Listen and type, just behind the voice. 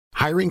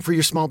Hiring for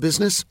your small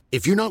business?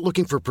 If you're not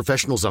looking for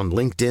professionals on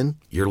LinkedIn,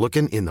 you're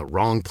looking in the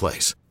wrong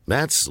place.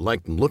 That's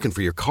like looking for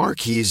your car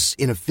keys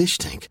in a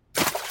fish tank.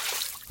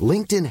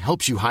 LinkedIn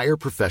helps you hire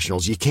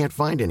professionals you can't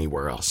find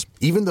anywhere else,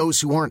 even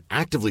those who aren't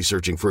actively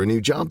searching for a new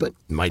job but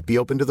might be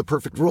open to the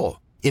perfect role.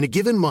 In a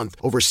given month,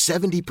 over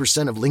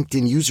 70% of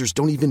LinkedIn users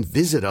don't even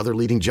visit other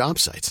leading job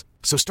sites.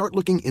 So start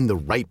looking in the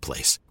right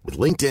place. With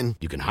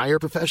LinkedIn, you can hire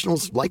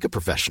professionals like a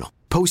professional.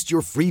 Post your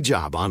free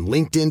job on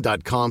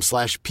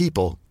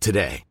linkedin.com/people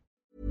today.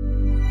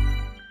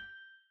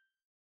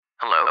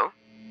 Hello?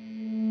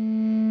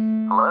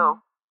 Hello?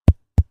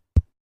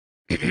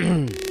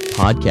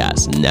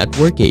 Podcast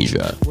Network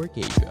Asia.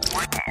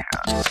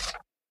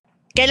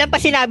 Kailan pa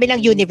sinabi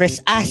ng universe,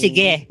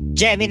 sige,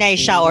 Gemini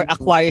siya or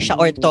Aquarius siya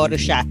or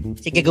Taurus siya.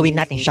 Sige, gawin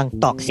natin siyang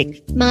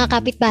toxic. Mga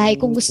kapitbahay,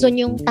 kung gusto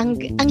nyo ang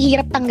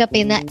hirap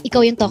tanggapin na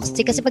ikaw yung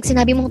toxic. Kasi pag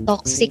sinabi mong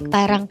toxic,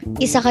 parang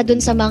isa ka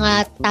dun sa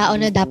mga tao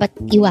na dapat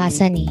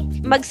iwasan eh.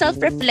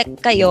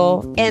 Mag-self-reflect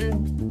kayo and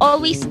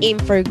always aim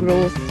for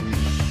growth.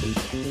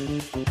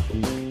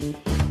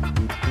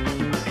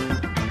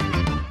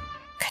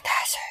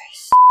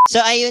 So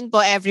ayun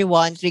po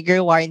everyone,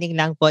 trigger warning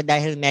lang po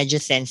dahil medyo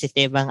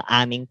sensitive ang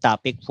aming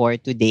topic for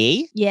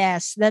today.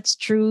 Yes, that's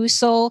true.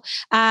 So,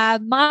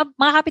 mga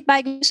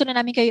kapitbahay, gusto na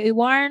namin kayo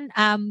i-warn.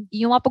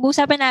 Yung mga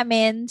pag-uusapan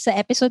namin sa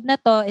episode na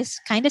to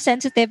is kind of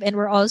sensitive and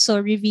we're also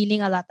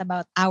revealing a lot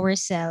about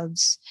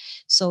ourselves.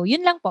 So,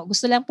 yun lang po.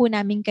 Gusto lang po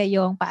namin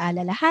kayong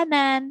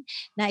paalalahanan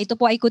na ito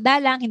po ay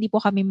kudalang, hindi po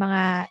kami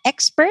mga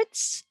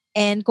experts.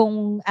 And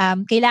kung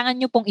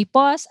kailangan nyo pong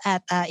i-pause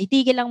at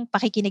itigil ang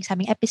pakikinig sa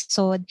aming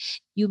episode,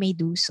 you may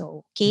do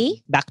so.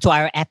 Okay? Back to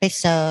our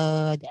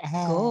episode.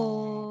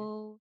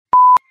 Go!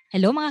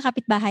 Hello mga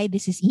kapitbahay,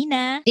 this is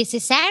Ina. This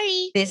is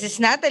Sari. This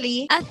is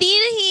Natalie.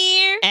 Athena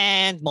here.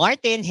 And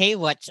Martin, hey,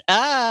 what's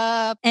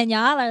up? And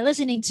y'all are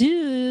listening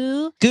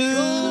to...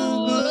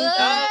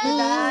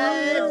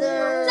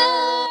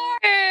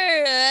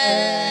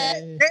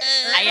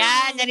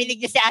 Ayan, narinig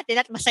niyo si ate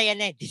Nat, masaya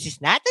na. This is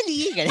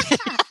Natalie.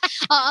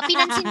 Oo,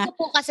 pinansin ko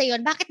po kasi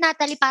yun. Bakit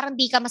Natalie parang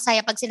di ka masaya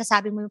pag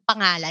sinasabi mo yung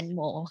pangalan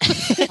mo?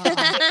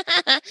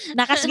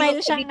 Nakasmile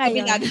siya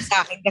ngayon. Lagi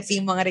sa akin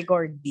kasi yung mga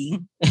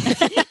recording.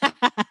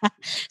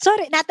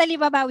 Sorry, Natalie,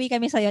 babawi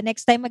kami sa'yo.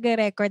 Next time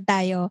magre-record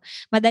tayo,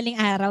 madaling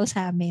araw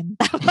sa amin.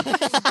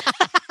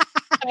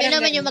 Kami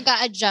naman yung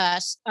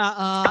mag-a-adjust.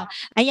 Oo.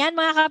 Ayan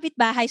mga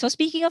kapitbahay. So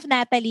speaking of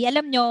Natalie,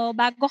 alam nyo,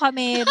 bago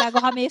kami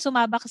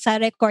sumabak sa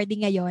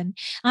recording ngayon,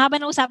 ang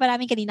haba ng usapan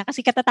namin kanina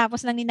kasi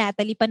katatapos lang ni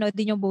Natalie panood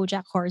din yung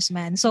BoJack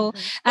Horseman. So,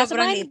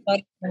 sobrang late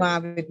mga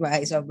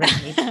kapitbahay. Sobrang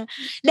late.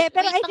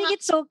 Pero I think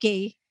it's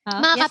okay.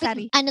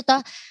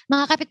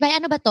 Mga kapitbahay,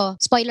 ano ba to?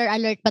 Spoiler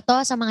alert ba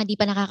to sa mga di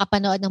pa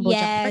nakakapanood ng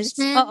BoJack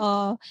Horseman?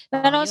 Oo.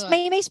 Pero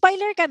may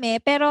spoiler kami,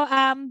 pero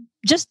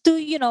just to,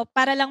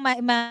 para lang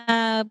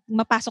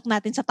mapasok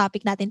natin sa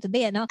topic natin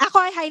today, ano? Ako,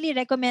 I highly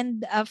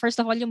recommend,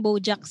 first of all, yung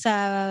BoJack sa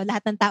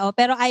lahat ng tao.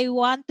 Pero I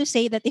want to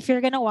say that if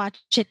you're gonna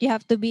watch it, you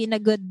have to be in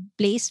a good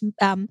place,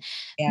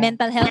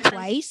 mental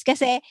health-wise.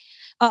 Kasi,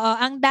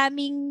 ang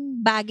daming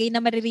bagay na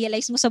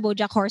marirealize mo sa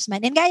BoJack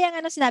Horseman. And gaya nga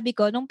na sinabi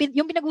ko,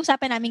 yung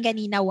pinag-uusapan namin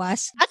kanina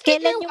was, at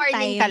kailan yung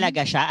warning time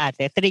talaga siya,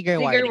 ate?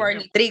 Trigger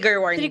warning.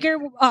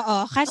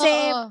 Kasi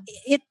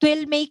it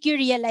will make you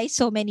realize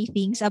so many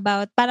things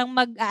about, parang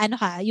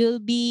you'll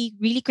be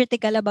really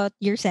critical about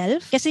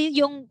yourself. Kasi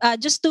yung,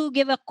 just to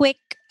give a quick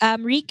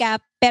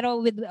recap,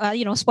 pero with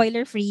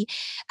spoiler free,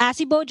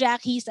 si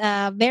BoJack, he's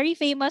very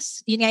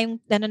famous, yun nga yung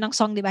ng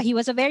song, diba? He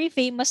was a very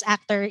famous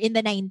actor in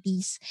the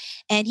 90s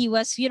and he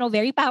was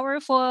very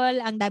powerful,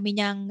 ang dami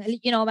niyang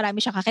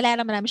marami siyang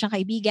kakilala, marami siyang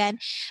kaibigan,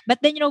 but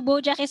then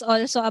BoJack is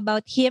also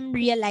about him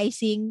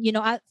realizing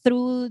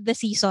through the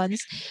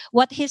seasons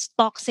what his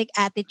toxic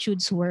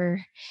attitudes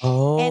were,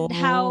 and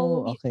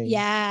how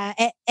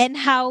and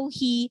how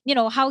he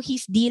how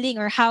he's dealing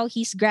or how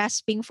he's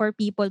grasping for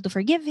people to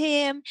forgive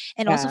him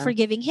and also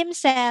forgiving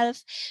himself.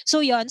 So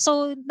yon,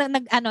 so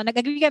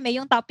nag-agree kami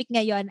yung topic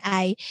ngayon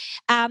ay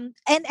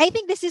and I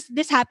think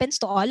this happens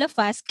to all of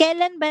us.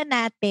 Kailan ba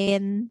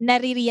natin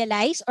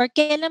nare-realize or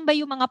kailan ba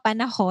yung mga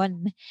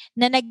panahon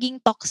na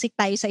naging toxic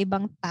tayo sa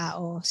ibang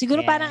tao?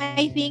 Siguro parang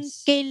I think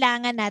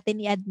kailangan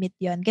natin i-admit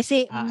yon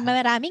kasi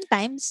maraming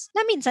times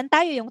na minsan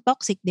tayo yung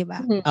toxic, di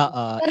ba?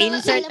 Oo.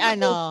 Insert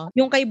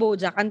yung kay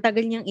BoJack, ang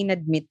tagal niyang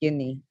in-admit yun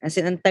eh. As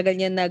in, ang tagal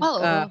niya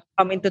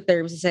come into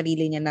terms sa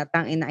sarili niya na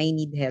I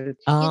need help.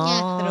 Yun nga.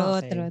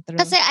 True.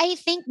 Kasi I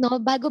think,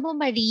 bago mo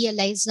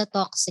ma-realize na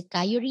toxic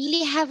ka, you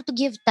really have to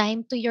give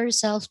time to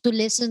yourself, to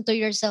listen to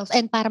yourself,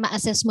 and para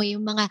ma-assess mo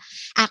yung mga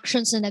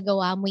actions na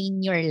nagawa mo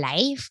in your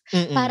life.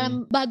 Para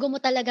bago mo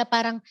talaga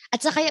at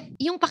saka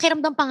yung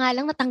pakiramdam pa nga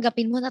lang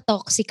natanggapin mo na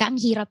toxic ka, ang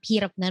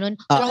hirap-hirap na nun.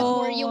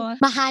 Or yung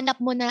mahanap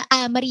mo na,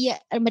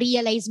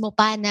 ma-realize mo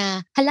pa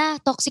na,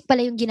 toxic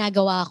pala yung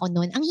ginagawa ko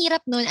nun. Ang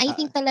hirap nun. I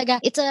think talaga,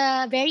 it's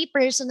a very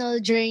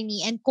personal journey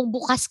journey and kung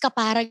bukas ka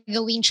para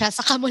gawin siya,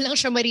 saka mo lang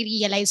siya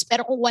marirealize.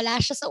 Pero kung wala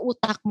siya sa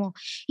utak mo,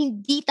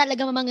 hindi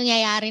talaga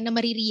mangyayari na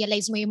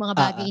marirealize mo yung mga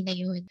bagay na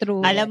yun.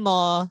 True. Alam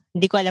mo,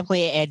 hindi ko alam kung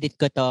i-edit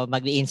ko to.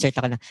 Mag-insert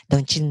ako na,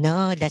 don't you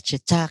know that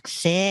you're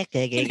toxic?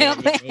 Si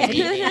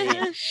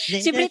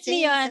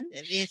Britney yun.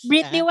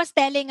 Britney was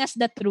telling us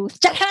the truth.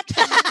 Charot!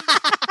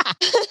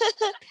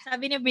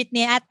 Sabi ni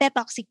Britney, ate,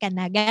 toxic ka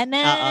na.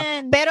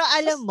 Ganon. Pero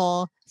alam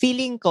mo,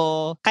 feeling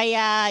ko,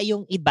 kaya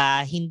yung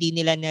iba, hindi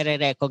nila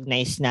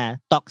nare-recognize na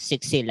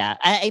toxic sila.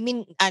 I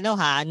mean,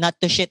 not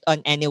to shit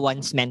on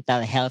anyone's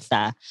mental health,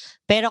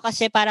 Pero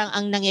kasi parang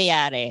ang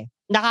nangyayari,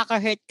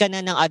 nakaka-hurt ka na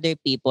ng other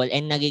people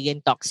and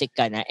nagiging toxic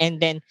ka na. And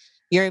then,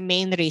 your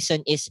main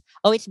reason is,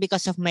 it's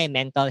because of my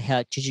mental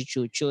health.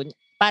 Chuchuchuchun.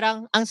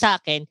 Parang ang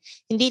sa akin,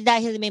 hindi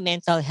dahil may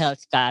mental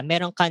health ka,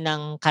 meron ka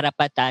ng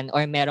karapatan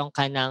or meron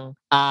ka ng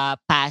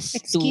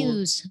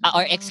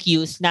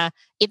excuse na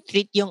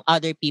i-treat yung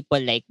other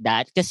people like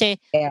that. Kasi,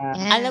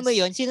 alam mo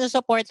yun,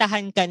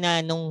 sinusuportahan ka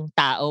na nung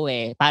tao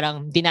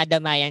Parang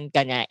dinadamayan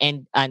ka na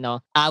and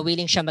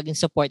willing siya maging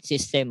support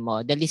system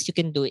mo. The least you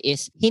can do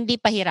is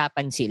hindi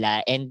pahirapan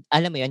sila and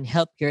alam mo yun,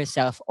 help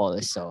yourself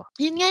also.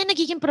 Yun nga yung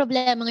nagiging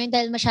problema ngayon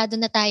dahil masyado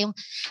na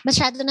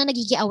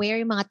nagiging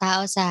aware yung mga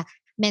tao sa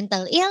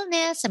mental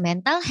illness, sa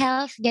mental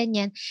health,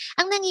 ganyan.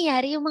 Ang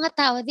nangyayari, yung mga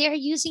tao, they are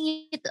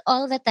using it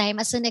all the time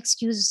as an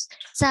excuse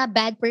sa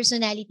bad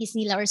personalities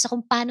nila or sa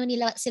kung paano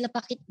nila sila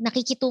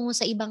nakikitungo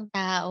sa ibang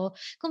tao.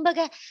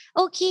 Kumbaga,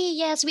 okay,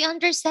 yes, we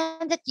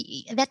understand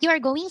that you are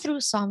going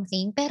through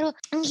something, pero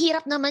ang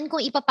hirap naman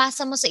kung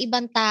ipapasa mo sa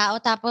ibang tao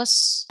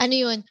tapos,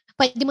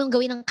 pwede mong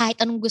gawin ng kahit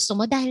anong gusto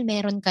mo dahil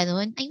meron ka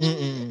nun. I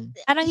mean,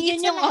 parang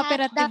yun yung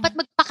operative. Dapat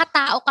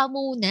magpakatao ka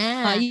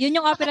muna. Yun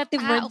yung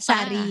operative word,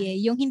 Sari.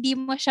 Yung hindi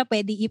mo siya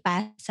pwede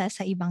ipasa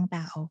sa ibang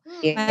tao.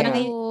 Yeah. Parang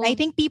I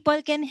think people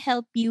can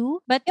help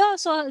you. But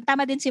also,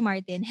 tama din si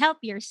Martin,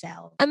 help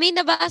yourself. I mean,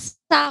 nabasa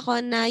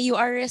ako na you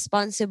are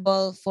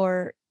responsible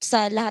for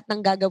sa lahat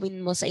ng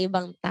gagawin mo sa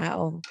ibang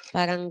tao.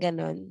 Parang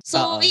ganon.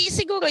 So,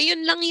 siguro,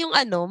 yun lang yung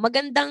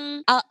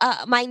magandang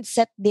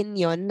mindset din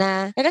yun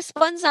na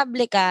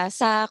responsable ka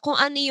sa kung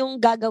ano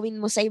yung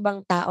gagawin mo sa ibang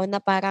tao na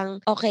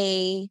parang,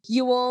 okay,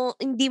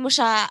 hindi mo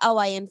siya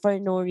awayan for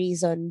no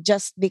reason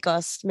just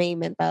because may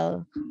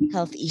mental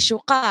health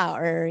issue ka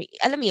or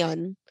alam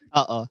yun.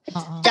 Oo.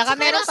 Tsaka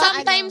pero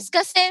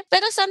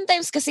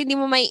sometimes kasi hindi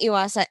mo may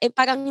iwasan.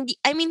 Parang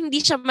hindi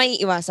siya may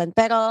iwasan.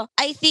 Pero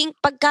I think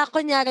pagka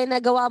kunyari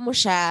nagawa mo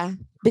siya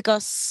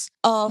because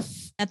of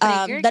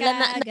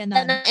dala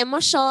na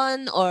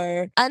emosyon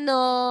or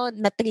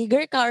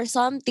na-trigger ka or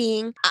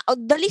something,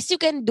 the least you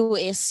can do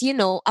is,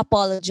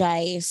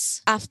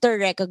 apologize after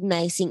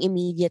recognizing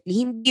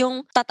immediately. Hindi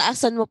yung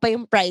tataasan mo pa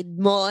yung pride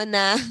mo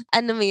na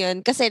mo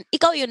yun. Kasi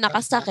ikaw yung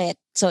nakasakit.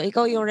 So,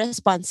 ikaw yung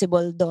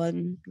responsible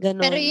doon.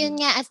 Ganon. Pero yun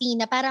nga,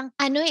 Athena, parang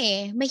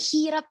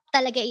mahirap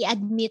talaga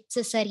i-admit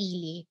sa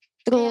sarili.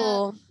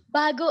 True.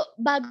 Kaya,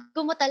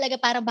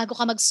 bago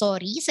ka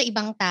mag-sorry sa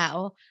ibang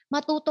tao,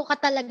 matuto ka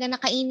talaga na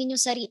kainin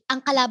yung sarili.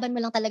 Ang kalaban mo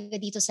lang talaga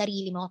dito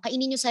sarili mo.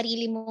 Kainin yung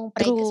sarili mong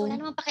pride. Kasi wala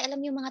namang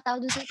pakialam yung mga tao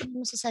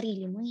dun sa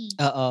sarili mo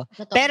Oo.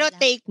 Pero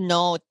take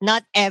note,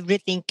 not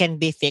everything can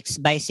be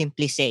fixed by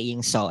simply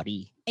saying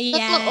sorry.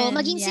 Totoo,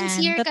 maging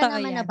sincere ka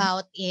naman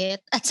about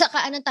it. At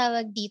saka anong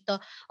tawag dito,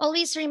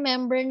 always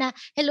remember na,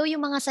 hello,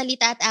 yung mga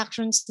salita at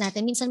actions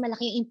natin, minsan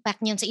malaki yung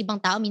impact niyan sa ibang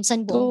tao,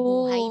 minsan buong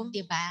buhay,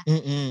 di ba?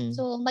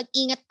 So,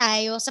 mag-ingat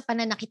tayo sa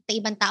pananakit sa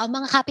ibang tao.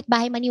 Mga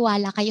kapitbahay,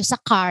 maniwala kayo sa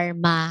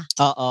karma.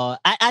 Oo.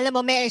 Alam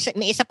mo, may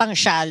isa pang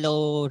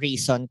shallow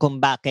reason kung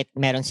bakit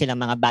meron silang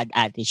mga bad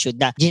attitude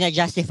na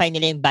gina-justify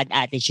nila yung bad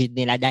attitude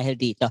nila dahil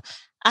dito.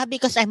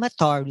 Because I'm a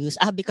Taurus.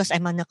 Because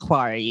I'm an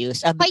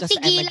Aquarius. Because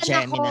I'm a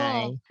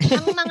Gemini.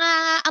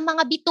 Ang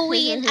mga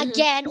bituin,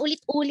 again,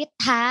 ulit-ulit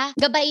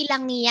gabay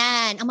lang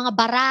yan. Ang mga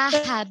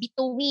baraha,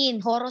 bituin,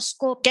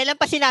 horoscope. Kailan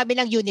pa sinabi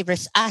ng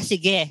universe,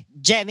 sige,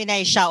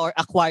 Gemini siya or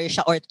Aquarius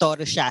siya or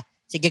Taurus siya.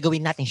 Sige,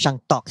 gawin natin siyang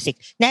toxic.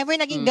 Never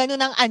naging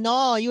ganun ng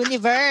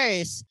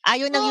universe.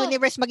 Ayaw ng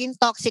universe maging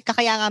toxic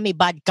kaya nga may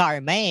bad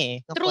karma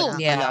True.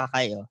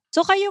 Kayo.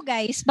 So kayo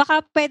guys,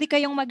 baka pwede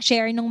kayong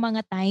mag-share ng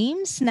mga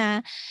times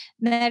na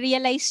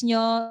na-realize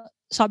nyo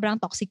sobrang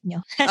toxic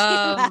nyo.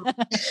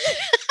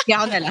 Kaya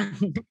ako na lang.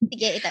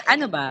 Sige,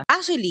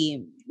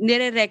 Actually,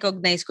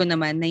 nire-recognize ko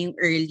naman na yung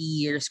early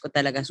years ko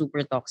talaga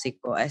super toxic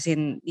ko. As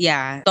in,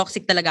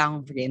 toxic talaga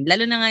akong friend.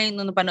 Lalo na ngayon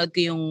nung napanood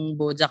ko yung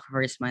BoJack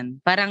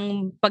Horseman.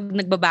 Parang pag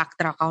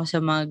nagbabacktrack ako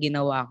sa mga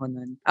ginawa ko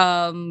nun.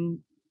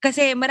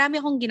 Kasi marami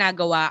akong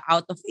ginagawa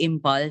out of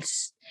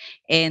impulse.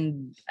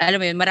 And alam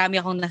mo yun, marami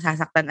akong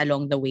nasasaktan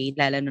along the way,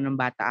 lalo na nung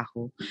bata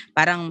ako.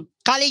 Parang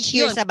college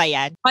years na ba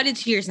yan? College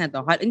years na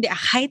to. Hindi,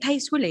 kahit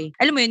high school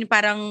Alam mo yun,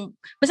 parang,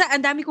 basta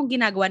ang dami kong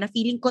ginagawa na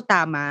feeling ko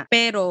tama,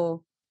 pero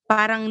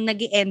parang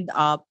nag-end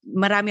up,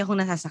 marami akong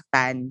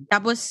nasasaktan.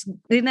 Tapos,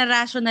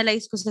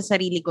 rinarationalize ko sa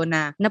sarili ko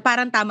na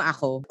parang tama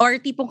ako. Or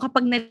tipong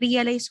kapag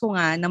na-realize ko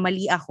nga na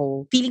mali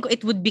ako, feeling ko it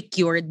would be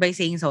cured by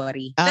saying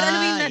sorry. Pero alam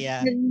mo yung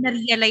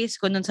na-realize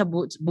ko nun sa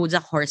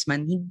BoJack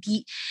Horseman,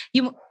 hindi,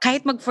 yung,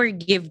 kahit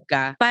mag-forgive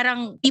ka,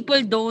 parang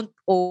people don't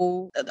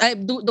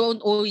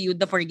owe you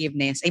the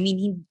forgiveness. I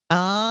mean,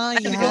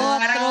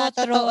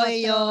 Totoo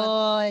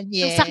yun.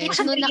 Ang sakit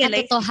nun na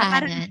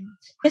katotohanan.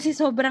 Kasi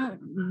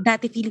sobrang,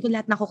 dati feeling ko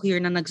lahat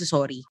nako-clear na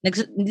nagsusorry.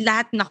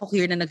 Lahat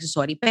nako-clear na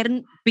nagsusorry. Pero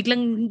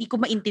biglang hindi ko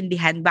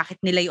maintindihan bakit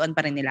nilayuan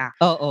pa rin nila.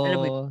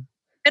 Oo.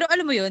 Pero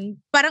alam mo yun,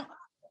 parang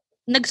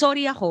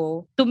nagsorry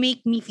ako to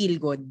make me feel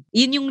good.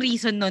 Yun yung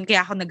reason nun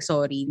kaya ako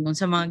nagsorry nun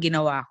sa mga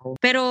ginawa ko.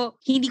 Pero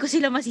hindi ko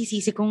sila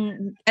masisisi kung,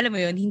 alam mo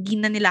yun, hindi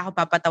na nila ako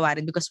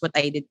papatawarin because what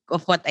I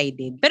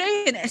did. Pero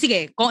yun,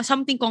 sige,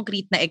 something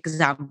concrete na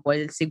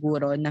example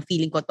siguro na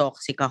feeling ko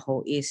toxic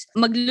ako is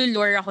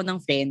maglulure ako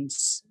ng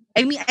friends.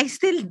 I mean,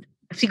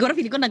 siguro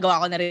feeling ko nagawa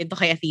ko na rin ito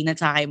kay Athena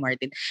at kay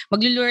Martin.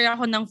 Maglulure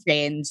ako ng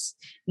friends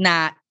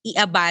na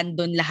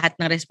i-abandon lahat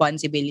ng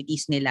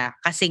responsibilities nila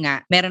kasi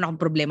nga meron akong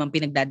problemang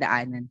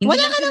pinagdadaanan.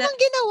 Wala ka namang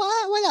ginawa.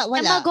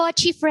 Wala.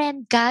 Tamagotchi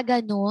friend ka,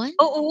 ganun?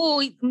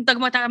 Oo.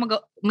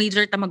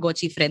 Major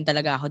Tamagotchi friend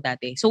talaga ako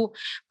dati. So,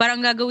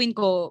 parang gagawin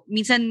ko,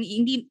 minsan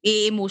hindi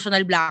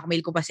emotional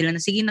blackmail ko pa sila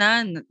na sige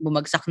na,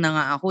 bumagsak na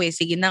nga ako eh.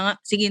 Sige na,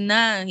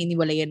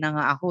 hiniwalayan na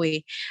nga ako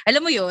eh.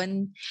 Alam mo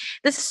yun?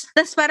 Tas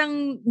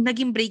parang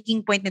naging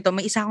breaking point nito,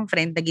 may isa akong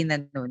friend na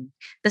ginanon.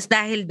 Tas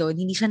dahil doon,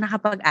 hindi siya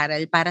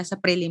nakapag-aral para sa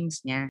prelims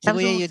niya. Si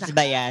Kuya Yuts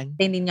ba yan?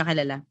 Hindi niya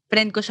kilala.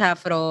 Friend ko siya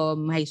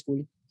from high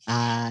school.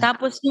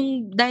 Tapos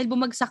dahil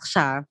bumagsak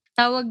siya,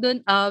 tawag doon,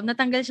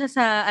 natanggal siya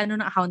sa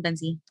ng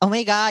accountancy. Oh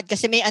my God,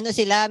 kasi may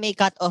may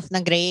cut-off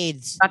ng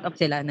grades.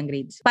 Cut-off sila ng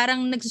grades.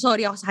 Parang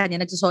nagsusorry ako sa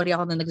kanya,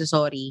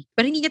 nagsusorry.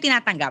 Pero hindi niya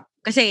tinatanggap.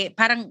 Kasi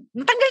parang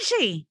natanggal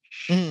siya eh.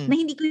 Na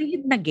hindi ko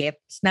yun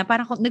na-gets na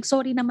parang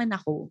nagsorry naman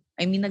ako.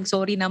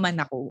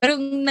 Pero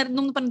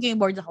nung napanood ko yung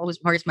BoJack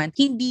Horseman,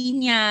 hindi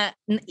niya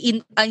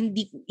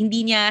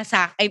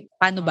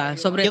paano ba?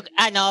 Sobrang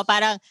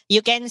parang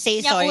you can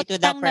say sorry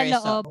to the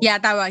person. Yeah,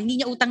 tawa.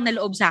 Hindi niya utang na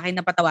loob sa akin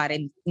na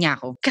patawarin niya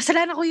ako.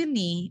 Kasalanan ko yun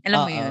eh. Alam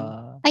mo yun.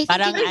 I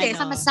think yun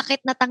sa masakit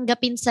na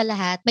tanggapin sa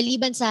lahat,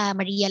 maliban sa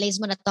ma-realize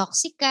mo na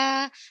toxic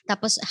ka,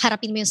 tapos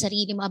harapin mo yung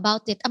sarili mo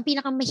about it, ang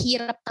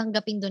pinakamahirap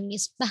tanggapin doon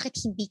is bakit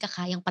hindi ka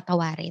kayang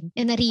patawarin.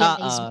 And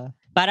na-realize mo.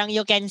 Parang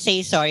you can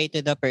say sorry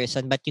to the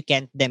person but you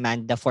can't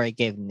demand the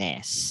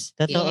forgiveness.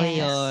 Totoo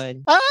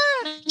yun.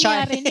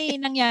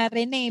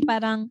 Nangyari na eh.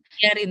 Parang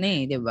nangyari na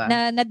eh, di ba?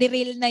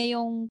 Na-derail na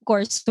yung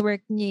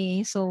coursework niya eh.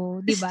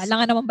 So, di ba? Alam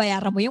nga naman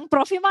bayaran mo yung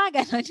prof yung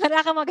mga ganun. Wala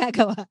ka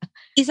magagawa.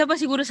 Isa pa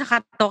siguro sa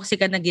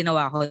katoxican na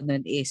ginawa ko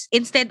nun is,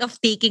 instead of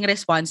taking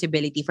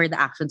responsibility for the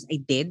actions I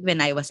did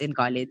when I was in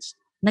college,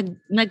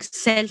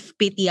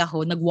 nag-self-pity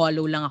ako,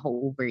 nag-wallow lang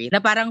ako over it. Na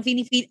parang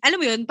alam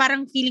mo yun,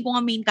 parang feeling ko nga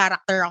main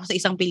character ako sa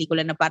isang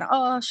pelikula na parang,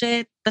 oh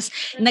shit. Tapos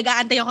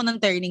nag-aantay ako ng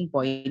turning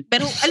point.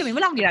 Pero alam mo yun,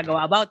 wala akong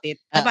ginagawa about it.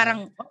 Na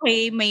parang,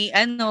 okay, may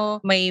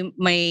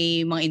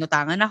mga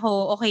inutangan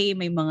ako, okay,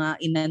 may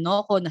mga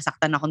inano ako,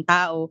 nasaktan akong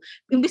tao.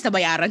 Imbis na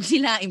bayaran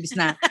sila, imbis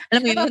na,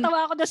 alam mo yun.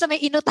 Natawa ako doon sa may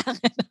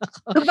inutangan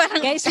ako. So, parang,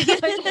 guys,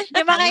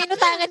 yung mga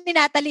inutangan ni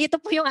Natalie, ito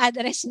po yung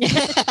address niya.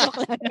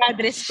 Yung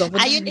address ko.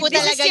 Ayun po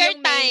talaga yung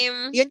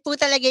yun po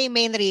talaga yung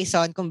main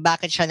reason kung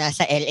bakit siya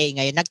nasa LA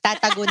ngayon.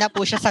 Nagtatago na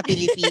po siya sa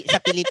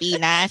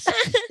Pilipinas.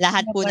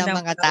 Lahat po ng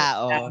mga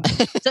tao.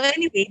 So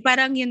anyway,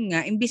 parang yun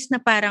nga, imbis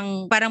na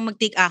parang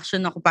mag-take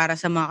action ako para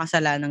sa mga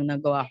kasalanang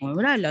nagawa ko.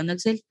 Wala lang,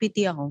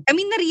 nag-self-pity ako. I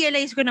mean,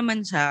 na-realize ko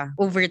naman siya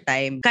over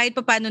time. Kahit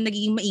pa paano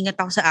nagiging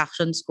maingat ako sa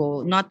actions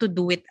ko, not to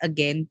do it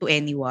again to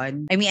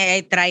anyone. I mean,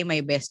 I try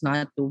my best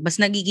not to. Mas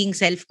nagiging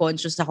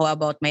self-conscious ako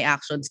about my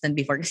actions than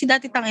before. Kasi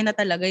dati tangin na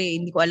talaga eh.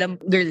 Hindi ko alam,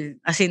 girl,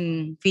 as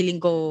in, feeling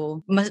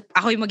ko,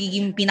 ako yung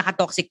magiging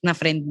pinaka-toxic na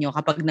friend nyo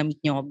kapag na-meet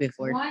nyo ako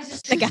before.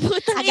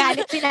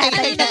 Agalit si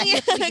Natalie.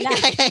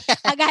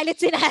 Agalit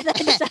si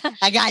Natalie.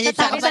 Agalit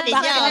sa kapatid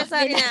niya.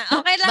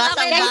 Okay lang.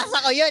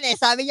 Basa ko yun eh.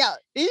 Sabi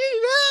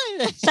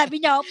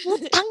niya,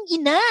 putang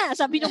ina.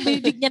 Sabi nung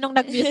bibig niya nung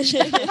nag-mute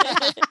siya.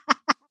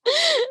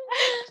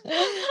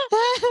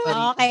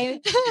 Okay.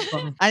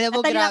 Alam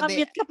mo,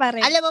 grabe. Ka pa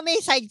rin. Alam mo,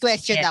 may side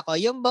question ako.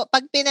 Yung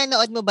pag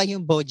pinanood mo ba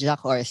yung BoJack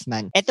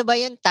Horseman, ito ba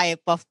yung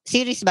type of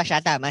series ba siya?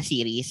 Tama,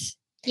 series?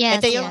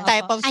 Yes, ito yung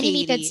type of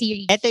animated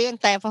series. Ito yung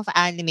type of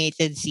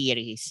animated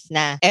series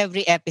na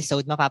every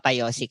episode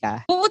mapapayosi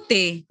ka.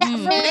 Puti.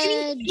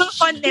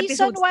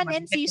 Season 1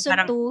 and season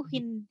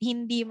 2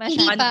 hindi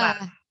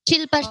masyado.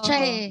 Chill pa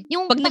siya eh.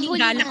 Yung pag naging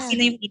galaxy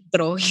na yung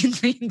intro, yun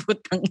na yung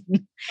butang.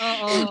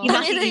 Oo.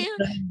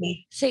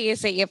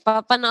 Sige.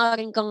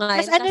 Papanoorin ko nga.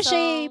 Mas ano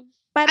siya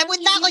Ay,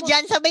 punta ako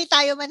dyan. Sabay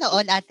tayo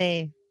manood,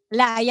 ate.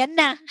 Layan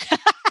na.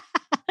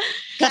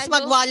 Tapos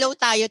mag-wallow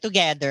tayo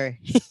together.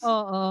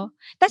 Oo.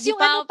 Tapos Di yung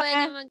pa ano ako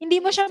pwede pa, hindi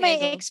mo siya may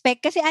mag-schedule.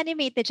 expect kasi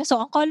animated siya. So,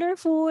 ang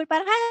colorful,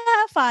 parang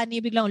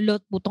funny. Biglang,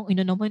 lot, putong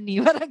ino naman ni.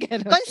 Parang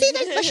gano'n.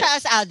 Considered ba siya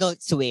as Adult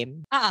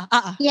Swim?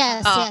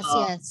 Yes,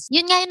 Oo. yes.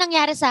 Yun nga yung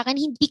nangyari sa akin.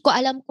 Hindi ko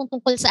alam kung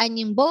tungkol saan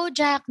yung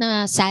BoJack,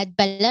 na sad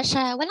pala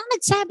siya. Walang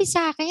nagsabi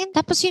sa akin.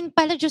 Tapos yun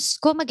pala,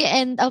 Diyos ko,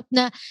 mag-end up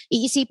na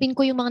iisipin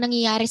ko yung mga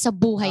nangyayari sa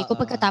buhay ko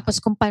pagkatapos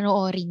kong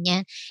panoorin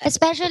yan.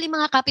 Especially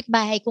mga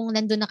kapitbahay, kung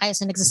nandun na kayo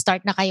sa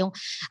nag-start na kayong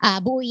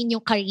buuin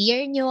yung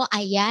career nyo.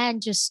 Ayan,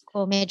 Diyos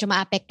ko, medyo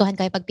maapektuhan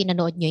kayo pag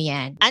pinanood nyo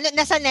yan. Ano,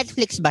 nasa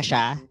Netflix ba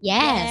siya?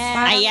 Yes.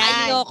 Parang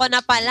Ayan. ayoko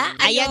na pala.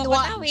 Ayan, Ayoko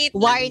na. Wait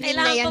lang. warning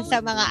na yan Kailangan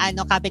sa mga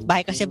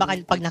kapitbahay kasi baka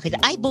pag nakita,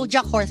 ay,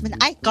 BoJack Horseman,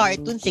 ay,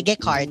 cartoons, sige,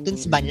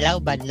 cartoons,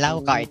 banlaw,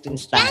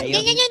 cartoons Yan, tayo.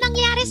 ganyan yung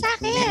nangyari sa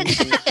akin.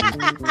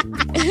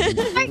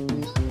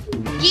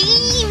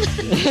 Game!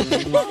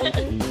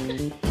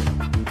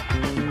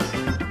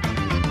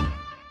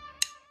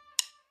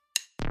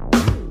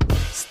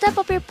 Step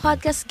up your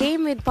podcast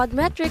game with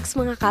Podmetrics,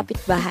 mga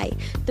kapitbahay.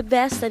 The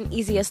best and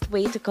easiest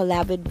way to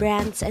collab with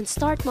brands and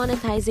start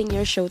monetizing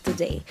your show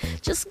today.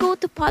 Just go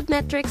to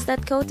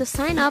podmetrics.co to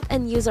sign up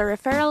and use our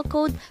referral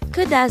code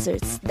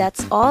KUDAZZARDS.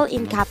 That's all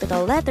in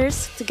capital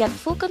letters to get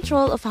full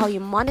control of how you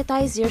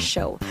monetize your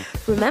show.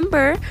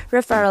 Remember,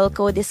 referral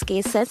code is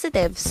case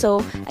sensitive.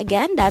 So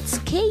again, that's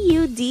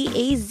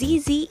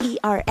KUDAZZERS,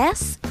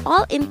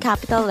 all in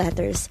capital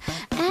letters.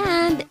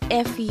 And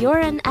if you're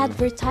an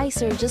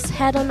advertiser, just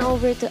head on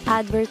over to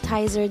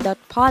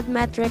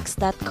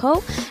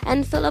advertiser.podmetrics.co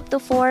and fill up the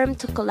form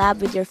to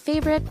collab with your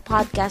favorite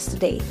podcast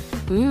today.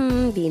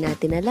 Di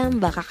natin alam,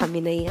 baka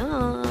kami na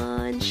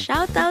yan.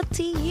 Shout out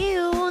to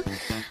you!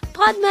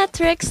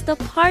 Podmetrics, the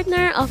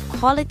partner of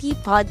quality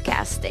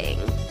podcasting.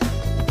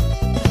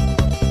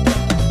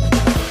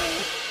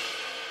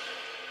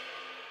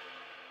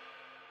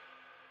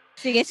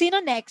 Sige, sino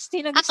next?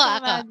 Sino gusto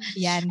Ako.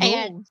 Yan, go.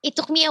 Ayan. It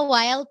took me a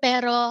while,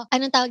 pero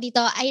anong tawag dito?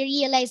 I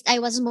realized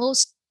I was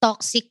most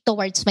toxic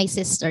towards my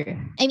sister.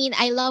 I mean,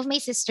 I love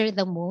my sister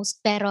the most,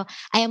 pero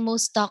I am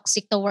most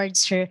toxic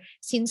towards her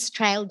since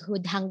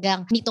childhood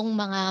hanggang nitong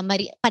mga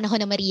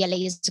panahon na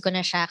ma-realize ko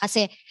na siya.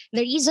 Kasi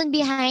the reason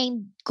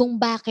behind kung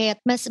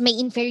bakit mas may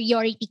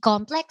inferiority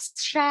complex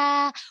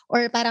siya,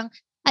 or parang,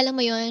 alam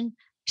mo yun,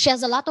 she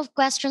has a lot of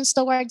questions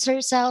towards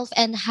herself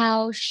and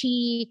how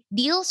she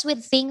deals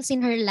with things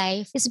in her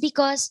life is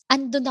because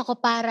andun ako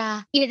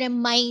para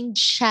i-remind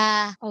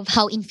siya of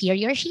how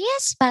inferior she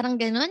is.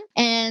 Parang ganun.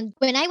 And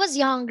when I was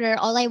younger,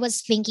 all I was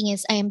thinking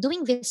is, I am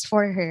doing this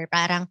for her.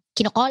 Parang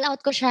kino-call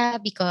out ko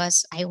siya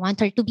because I want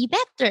her to be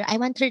better.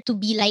 I want her to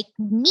be like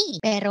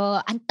me.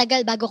 Pero ang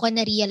tagal bago ko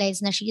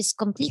na-realize na she is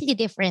completely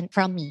different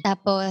from me.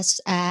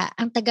 Tapos,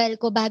 ang tagal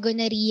ko bago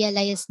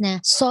na-realize na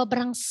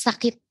sobrang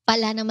sakit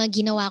pala na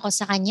ginawa ko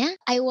sa kanya.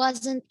 I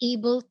wasn't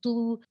able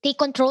to take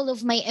control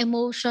of my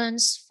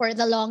emotions for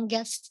the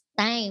longest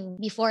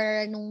time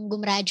before nung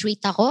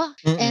gumraduate ako.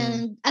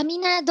 And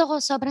aminado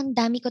ko, sobrang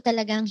dami ko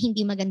talagang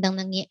hindi magandang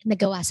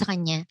nagawa sa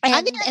kanya.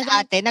 Ano yan,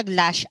 ate?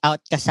 Nag-lash out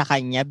ka sa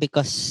kanya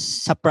because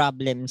sa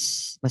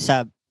problems,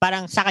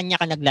 parang sa kanya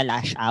ka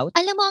nagla-lash out?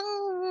 Alam mo, ang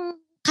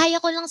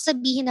kaya ko lang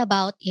sabihin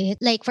about it.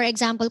 Like, for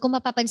example, kung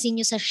mapapansin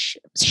nyo sa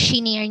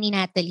shinare ni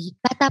Natalie,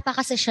 bata pa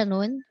kasi siya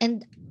nun.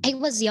 And I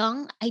was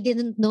young. I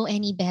didn't know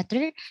any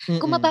better.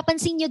 Kung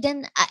mapapansin nyo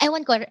din,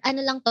 ewan ko,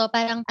 ano lang to,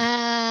 parang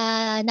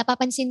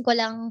napapansin ko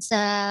lang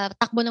sa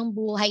takbo ng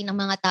buhay ng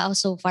mga tao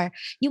so far,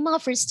 yung mga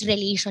first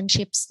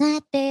relationships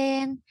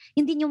natin,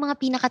 hindi yung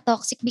mga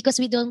pinaka-toxic because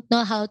we don't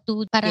know how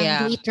to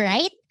parang do it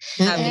right.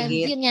 And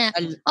yun nga,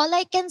 all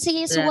I can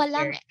say is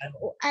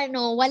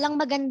walang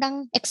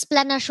magandang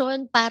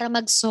explanation para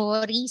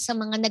mag-sorry sa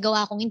mga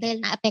nagawa kong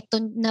dahil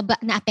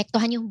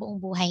naapektuhan yung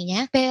buong buhay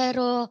niya.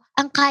 Pero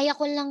ang kaya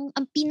ko lang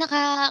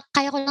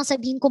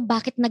sabihin kung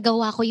bakit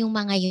nagawa ko yung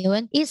mga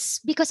yun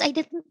is because I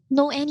didn't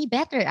know any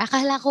better.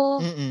 Akala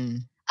ko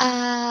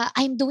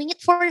I'm doing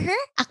it for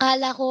her.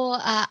 Akala ko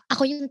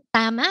ako yung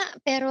tama,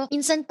 pero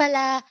minsan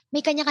pala may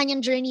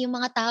kanya-kanyang journey yung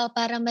mga tao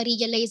para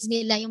ma-realize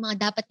nila yung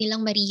mga dapat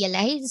nilang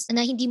ma-realize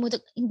na hindi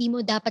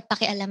mo dapat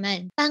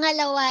pakialaman.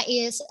 Pangalawa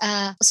is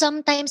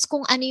sometimes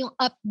kung ano yung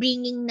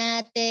upbringing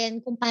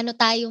natin, kung paano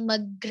tayo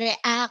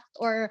mag-react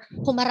or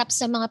humarap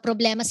sa mga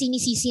problema,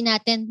 sinisisi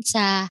natin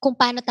sa kung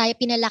paano tayo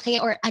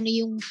pinalaki or ano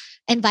yung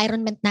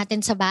environment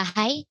natin sa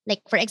bahay.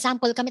 Like for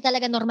example, kami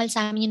talaga normal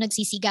sa amin yung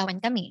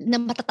nagsisigawan kami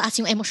na matataas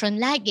yung emosyon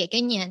lagi,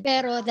 ganyan.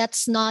 Pero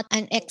that's not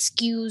an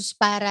excuse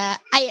para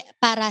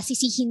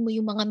sisihin mo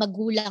yung mga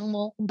magulang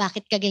mo kung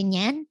bakit ka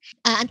ganyan.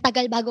 Ang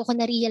tagal bago ko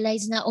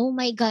na-realize na, oh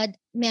my God,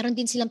 meron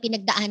din silang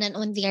pinagdaanan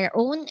on their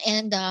own.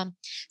 And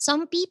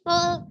some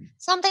people,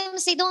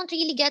 sometimes they don't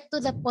really get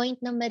to the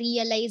point na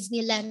ma-realize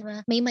nila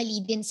na may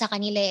mali din sa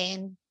kanila,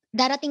 and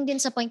darating din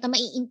sa point na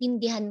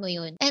maiintindihan mo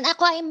yun. And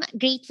ako, I'm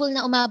grateful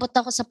na umabot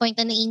ako sa point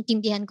na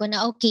naiintindihan ko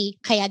na okay,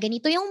 kaya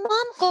ganito yung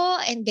mom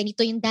ko and ganito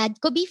yung dad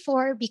ko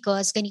before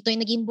because ganito yung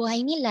naging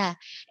buhay nila.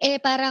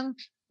 Parang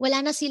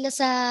wala na sila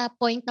sa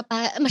point na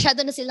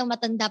masyado na silang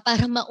matanda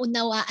para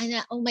maunawaan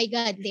na, oh my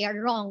God, they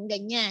are wrong,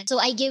 ganyan. So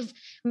I give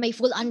my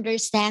full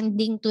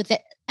understanding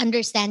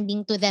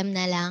to them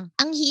na lang.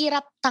 Ang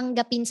hirap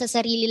tanggapin sa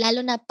sarili,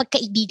 lalo na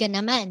pagkaibigan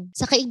naman.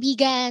 Sa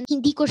kaibigan,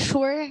 hindi ko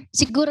sure.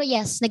 Siguro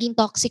yes, naging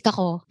toxic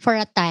ako for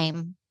a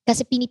time.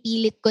 Kasi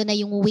pinipilit ko na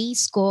yung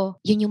ways ko,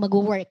 yun yung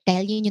mag-work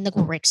dahil yun yung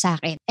nag-work sa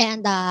akin.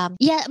 And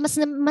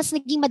mas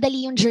naging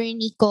madali yung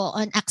journey ko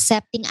on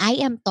accepting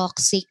I am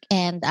toxic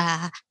and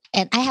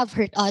I have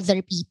hurt other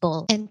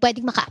people. And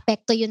pwedeng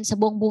maka-apekto yun sa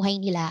buong buhay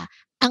nila.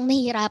 Ang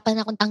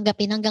nahihirapan akong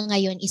tanggapin hanggang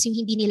ngayon is yung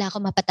hindi nila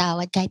ako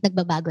mapatawad kahit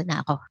nagbabago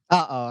na ako.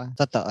 Oo,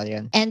 totoo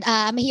yun. And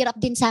mahirap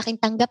din sa akin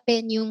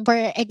tanggapin yung, for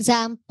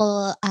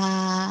example,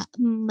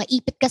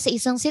 maipit ka sa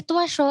isang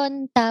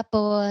sitwasyon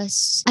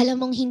tapos alam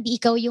mong hindi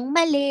ikaw yung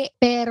mali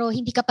pero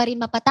hindi ka pa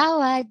rin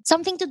mapatawad.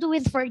 Something to do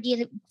with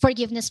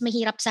forgiveness,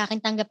 mahirap sa akin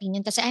tanggapin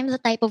yun kasi I'm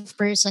the type of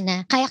person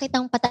na kaya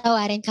kitang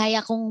patawarin, kaya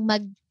kong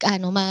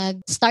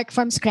mag-start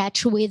from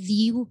scratch with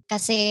you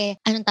kasi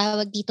anong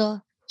tawag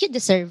dito? You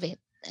deserve it.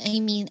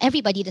 I mean,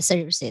 everybody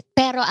deserves it.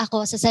 Pero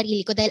ako sa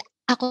sarili ko, dahil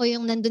ako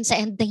yung nandun sa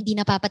end na hindi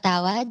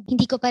napapatawad,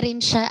 hindi ko pa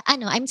rin siya,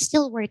 I'm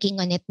still working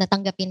on it,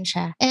 natanggapin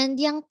siya. And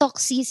yung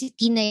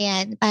toxicity na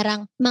yan,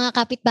 parang mga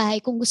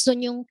kapitbahay, kung gusto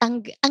nyong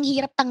ang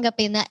hirap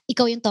tanggapin na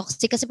ikaw yung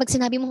toxic. Kasi pag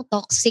sinabi mong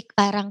toxic,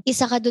 parang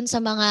isa ka dun sa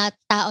mga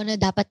tao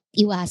na dapat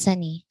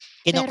iwasan eh.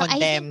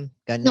 Kino-condemn.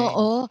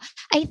 Oo.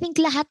 I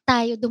think lahat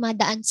tayo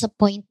dumadaan sa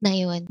point na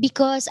yun.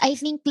 Because I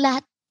think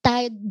lahat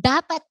tayo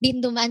dapat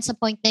din dumaan sa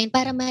point na yun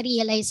para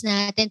ma-realize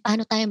natin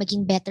paano tayo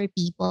maging better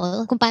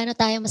people, kung paano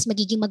tayo mas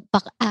magiging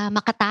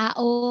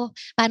makatao,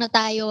 paano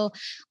tayo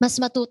mas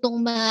matutong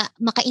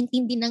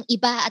makaintindi ng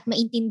iba at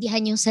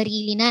maintindihan yung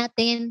sarili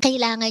natin.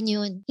 Kailangan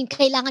yun.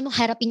 Kailangan mo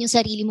harapin yung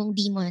sarili mong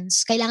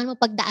demons. Kailangan mo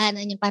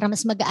pagdaanan yun para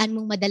mas magaan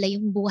mong madala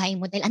yung buhay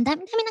mo. Dahil ang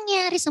dami-dami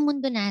nangyayari sa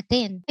mundo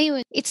natin.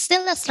 Ayun, it's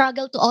still a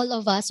struggle to all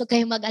of us. So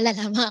kayo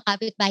mag-alala mga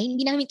kapitbahay.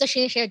 Hindi namin to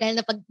share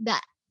dahil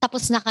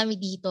tapos na kami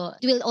dito.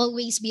 It will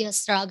always be a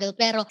struggle.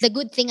 Pero the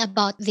good thing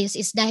about this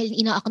is dahil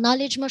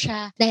ino-acknowledge mo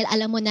siya, dahil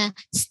alam mo na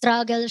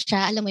struggle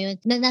siya, alam mo yun,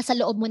 na nasa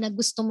loob mo na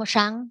gusto mo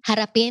siyang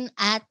harapin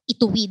at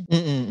ituwid.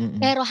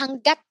 Pero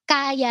hanggat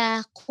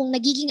kaya, kung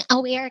nagiging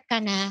aware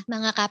ka na,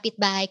 mga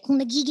kapitbahay,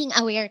 kung nagiging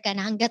aware ka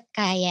na hanggat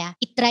kaya,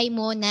 itry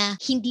mo na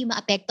hindi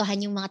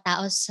maapektuhan yung mga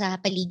tao sa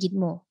paligid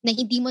mo. Na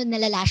hindi mo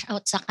nalalash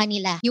out sa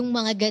kanila yung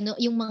mga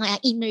yung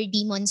mga inner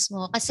demons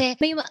mo. Kasi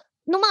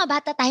nung mga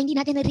bata tayo, hindi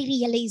natin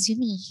nare-realize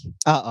yun eh.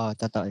 Oo,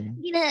 totoo yun.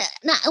 Hindi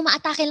na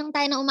umaatake lang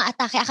tayo na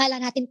umaatake.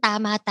 Akala natin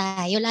tama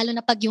tayo. Lalo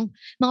na pag yung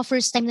mga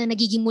first time na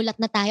nagiging mulat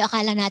na tayo,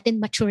 akala natin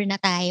mature na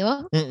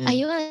tayo.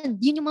 Ayun.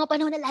 Yun yung mga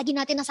panahon na lagi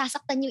natin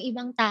nasasaktan yung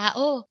ibang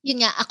tao.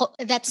 Yun nga,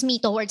 that's me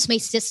towards my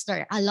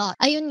sister a lot.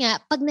 Ayun nga,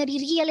 pag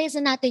nare-realize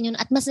na natin yun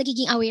at mas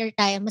nagiging aware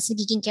tayo, mas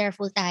nagiging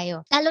careful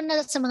tayo. Lalo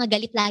na sa mga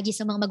galit lagi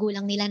sa mga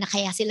magulang nila na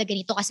kaya sila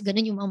ganito kasi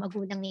ganun yung mga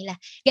magulang nila.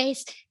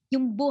 Guys,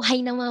 yung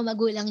buhay ng mga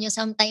magulang nyo,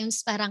 sometimes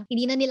parang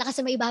hindi na nila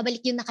kasi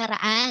maibabalik yung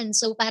nakaraan.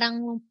 So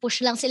parang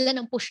push lang sila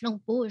ng push.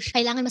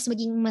 Kailangan mas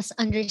maging mas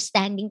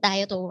understanding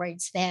tayo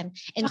towards them.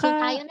 And kung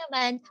tayo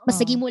naman,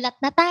 mas naging mulat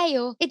na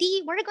tayo,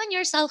 edi work on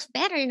yourself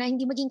better na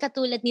hindi maging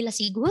katulad nila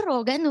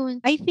siguro.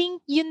 Ganun. I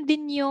think yun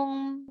din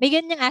yung, may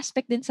ganyang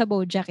aspect din sa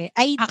BoJack eh.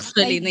 I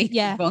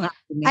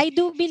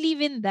do believe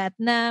in that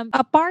na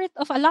a part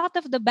of a lot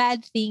of the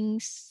bad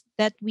things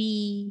that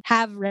we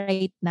have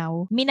right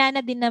now, minana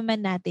din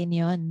naman natin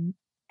yon.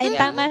 And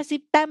tama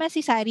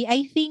si Sari.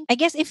 I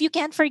guess if you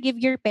can't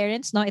forgive your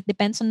parents, no, it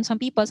depends on some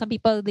people. Some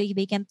people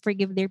they can't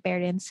forgive their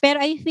parents.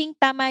 Pero I think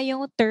tama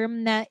yung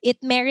term na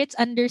it merits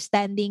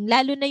understanding.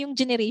 Lalo na yung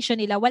generation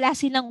nila, wala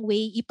silang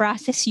way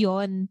i-process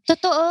yon.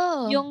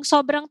 Totoo. Yung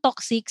sobrang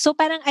toxic. So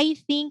parang I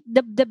think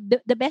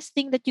the best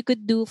thing that you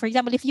could do, for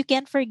example, if you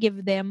can't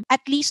forgive them,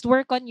 at least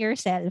work on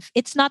yourself.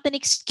 It's not an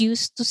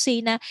excuse to say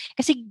na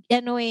kasi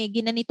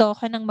ginanito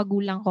ako ng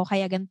magulang ko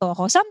kaya ganito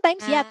ako.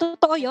 Sometimes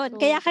totoo yon.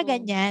 Kaya ka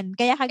ganyan.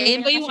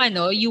 Ayun ba yung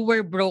you were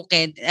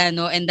broken, and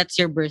that's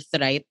your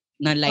birthright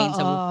na line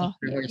sa book.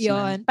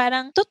 Yun.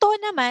 Parang, totoo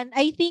naman,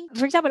 I think,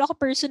 for example, ako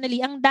personally,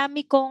 ang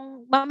dami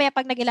kong, mamaya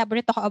pag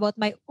nag-elaborate ako about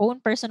my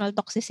own personal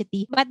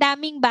toxicity,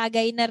 madaming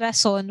bagay na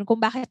rason kung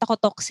bakit ako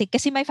toxic.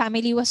 Kasi my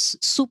family was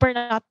super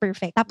not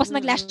perfect. Tapos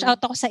nag-lash out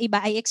ako sa iba.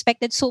 I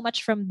expected so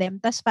much from them.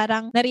 Tapos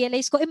parang,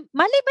 na-realize ko,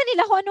 malay ba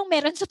nila kung anong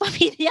meron sa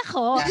pamilya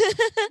ko?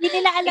 Hindi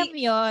nila alam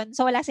yon.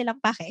 So, wala silang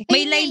pake.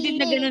 May line din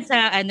na ganun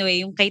sa,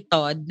 yung kay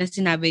Todd, na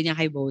sinabi niya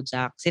kay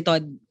BoJack. Si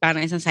Todd,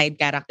 parang isang side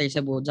character sa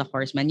BoJack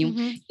Horseman. Yung,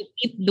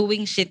 keep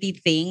doing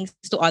shitty things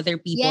to other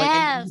people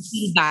and you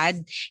feel bad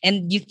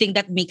and you think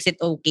that makes it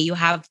okay, you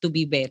have to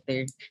be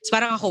better. It's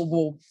parang ako,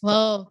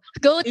 wow.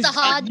 Go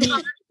Todd.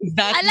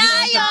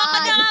 Alayo ako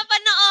na nga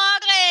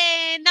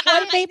panoorin.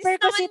 Wallpaper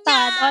ko si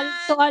Todd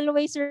to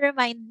always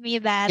remind me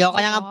that. Yung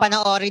kaya nga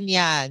panoorin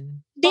yan.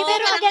 Pero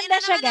maganda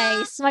siya,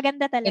 guys.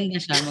 Maganda talaga.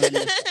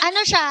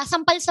 Maganda siya,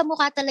 sampal sa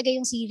mukha talaga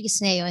yung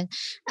series na yun.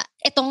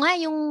 Ito nga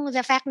yung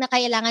the fact na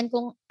kailangan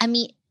kong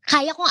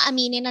kaya kong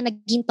aminin na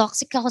naging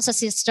toxic ako sa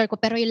sister ko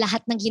pero yung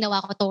lahat ng ginawa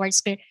ko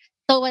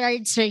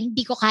towards her,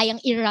 hindi ko kayang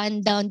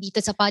i-run down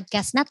dito sa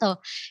podcast na to.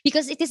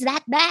 Because it is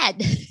that bad.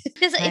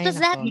 Because it was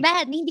that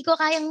bad. Hindi ko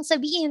kayang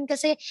sabihin.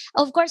 Kasi,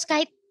 of course,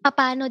 kahit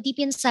papano, deep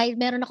inside,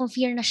 meron akong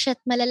fear na shit,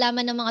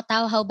 malalaman ng mga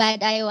tao how bad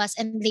I was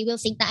and they will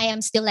think na I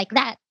am still like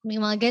that. May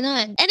mga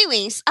ganun.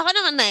 Anyways, ako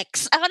naman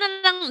next. Ako na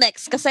lang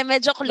next kasi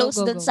medyo close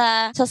Go. dun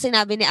sa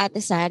sinabi ni Ate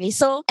Sari.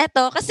 So,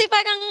 eto, kasi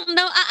parang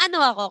ano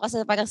ako,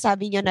 kasi parang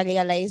sabi nyo,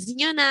 na-realize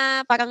nyo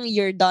na parang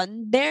you're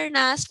done there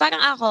na.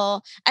 Parang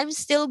ako, I'm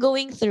still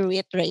going through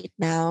it right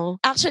now.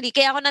 Actually,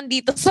 kaya ako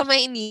nandito sa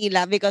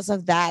Maynila because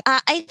of that.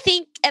 I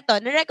think, eto,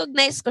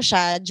 nare-recognize ko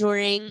siya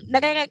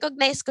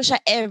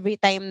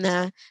every time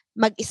na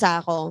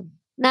mag-isa ako.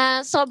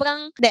 Na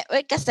sobrang,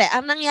 kasi,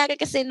 ang nangyari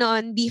kasi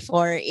noon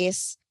before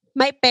is,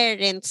 my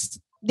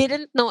parents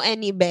didn't know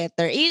any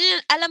better.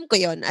 Alam ko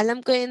yun,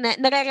 na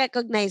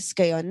nare-recognize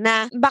ko yun,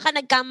 na baka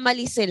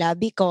nagkamali sila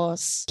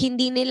because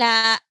hindi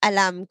nila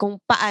alam kung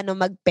paano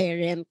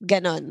mag-parent,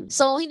 ganon.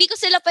 So, hindi ko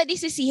sila pwede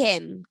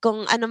sisihin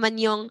kung ano man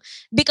yung,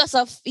 because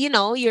of,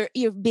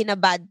 you've been a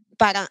bad,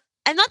 parang,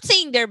 I'm not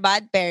saying they're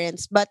bad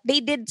parents, but they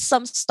did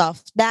some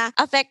stuff that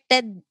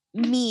affected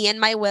me and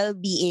my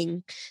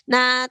well-being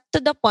na to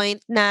the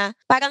point na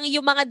parang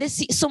yung mga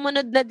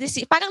sumunod na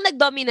parang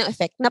nag-domino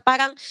effect na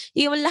parang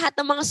yung lahat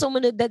ng mga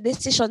sumunod na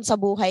desisyon sa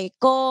buhay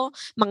ko,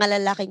 mga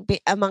lalaking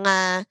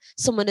mga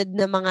sumunod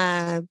na mga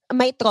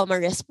may trauma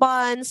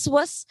response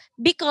was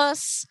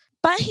because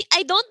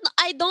I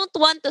don't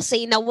want to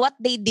say na what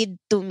they did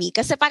to me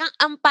kasi parang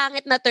ang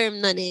pangit na term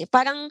nun eh.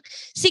 Parang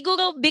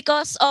siguro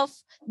because of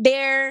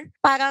their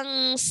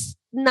parang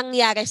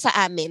nangyari sa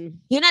amin.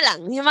 Yun na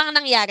lang. Yung mga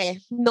nangyari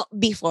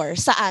before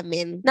sa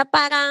amin. Na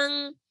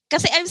parang,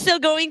 kasi I'm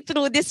still going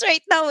through this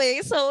right now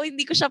eh. So,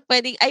 hindi ko siya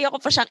ayoko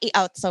pa siyang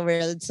i-out sa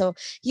world. So,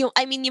 yung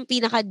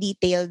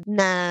pinaka-detailed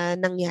na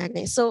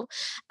nangyari. So,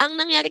 ang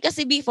nangyari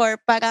kasi before,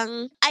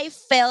 parang I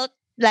felt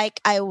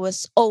like I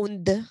was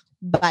owned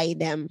by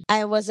them.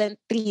 I wasn't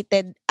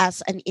treated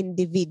as an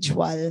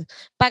individual.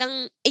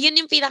 Parang, yun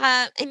yung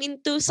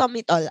to sum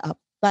it all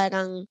up.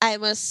 Parang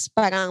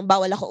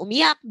bawal ako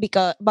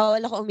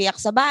umiyak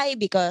sa bahay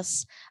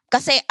because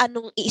kasi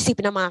anong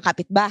iisipin ng mga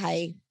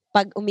kapitbahay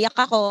pag umiyak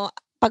ako,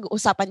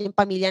 pag-uusapan yung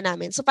pamilya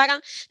namin. So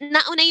parang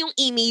nauna yung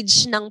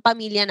image ng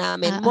pamilya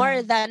namin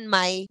more than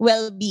my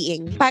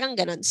well-being. Parang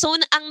ganun. So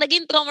ang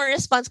naging trauma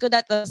response ko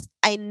that was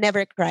I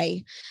never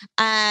cry.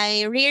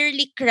 I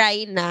rarely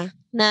cry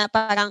na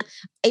parang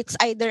it's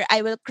either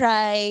I will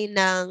cry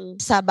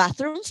sa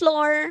bathroom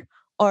floor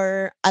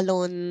or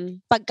alone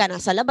pagka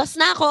nasa labas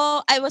na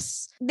ako.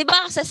 Di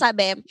ba kasi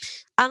sabi,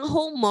 ang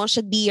home mo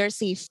should be your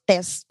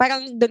safest.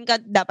 Parang dun ka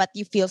dapat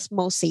you feel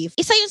most safe.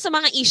 Isa yun sa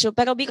mga issue,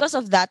 pero because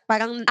of that,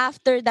 parang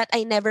after that,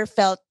 I never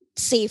felt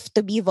safe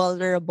to be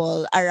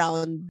vulnerable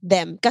around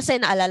them.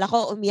 Kasi naalala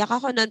ko, umiyak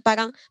ako noon,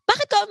 parang,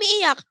 bakit ka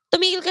umiiyak?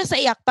 Tumigil ka sa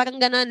iyak. Parang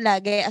ganon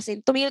lagi. As in,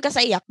 tumigil ka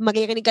sa iyak,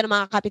 maririnig ka ng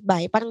mga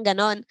kapitbahay. Parang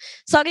ganon.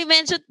 Sorry,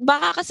 medyo,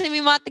 baka kasi may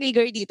mga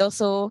trigger dito.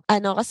 So,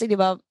 kasi di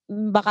ba,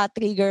 baka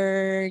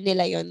trigger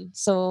nila yon.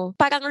 So,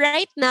 parang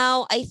right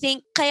now, I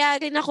think,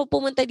 kaya rin ako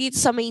pumunta dito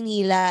sa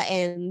Maynila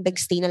and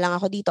nagstay na lang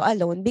ako dito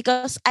alone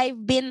because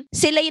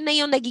sila na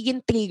yung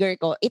nagiging trigger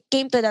ko. It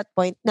came to that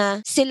point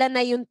na sila na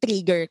yung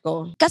trigger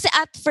ko. Kasi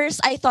at first,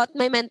 I thought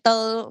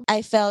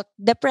I felt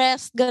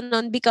depressed,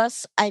 ganon,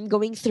 because I'm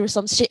going through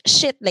some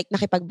shit, like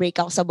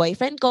nakipag-break ako sa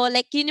boyfriend ko.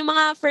 Like, yun yung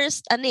mga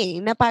first,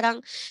 na parang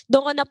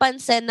doon ko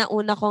napansin na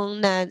una kong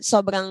na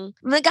sobrang,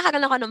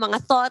 nagkakaroon ako ng mga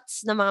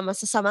thoughts, ng mga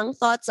masasamang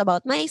thoughts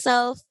about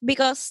myself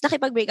because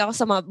nakipag-break ako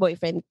sa mga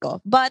boyfriend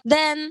ko. But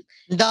then,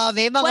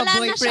 dami mga wala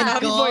boyfriend na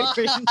siya. ko.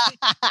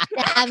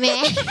 Dami.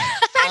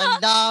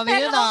 Ang dami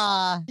yun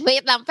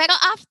Wait lang. Pero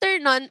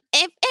after nun,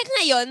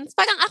 ngayon,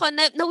 parang ako,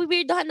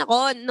 nawiweirdohan ako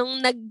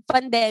nung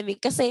nag-pandemic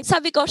kasi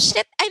sabi ko,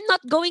 shit, I'm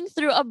not going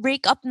through a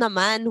breakup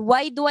naman.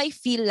 Why do I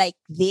feel like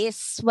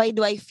this? Why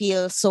do I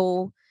feel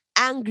so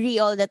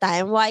angry all the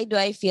time? Why do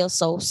I feel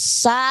so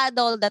sad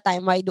all the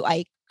time? Why do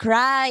I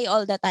cry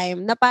all the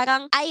time? Na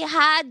parang I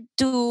had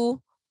to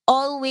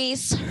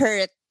always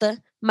hurt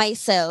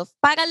myself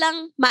para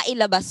lang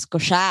mailabas ko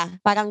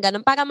siya. Parang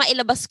ganun. Para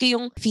mailabas ko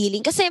yung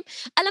feeling. Kasi,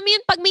 alam mo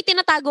yun, pag may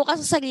tinatago ka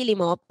sa sarili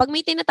mo,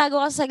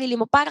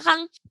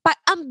 parang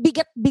ang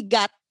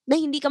bigat-bigat na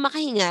hindi ka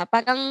makahinga.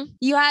 Parang,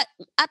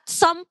 at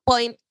some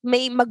point,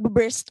 may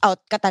mag-burst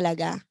out ka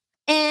talaga.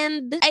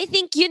 And I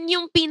think yun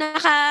yung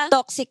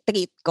pinaka-toxic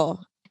trait ko.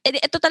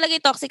 Ito talaga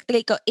yung toxic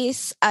trait ko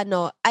is,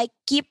 I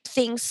keep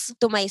things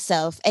to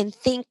myself and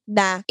think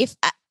na if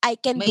I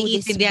can do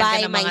this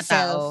by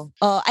myself.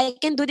 I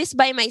can do this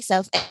by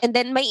myself. And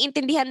then may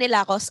intindihan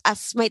nila ako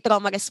as my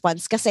trauma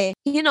response. Kasi,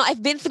 I've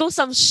been through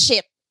some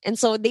shit And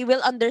so they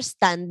will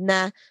understand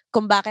na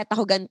kung bakit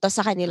ako ganito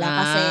sa kanila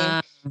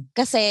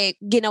kasi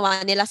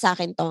ginawa nila sa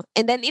akin to.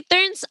 And then it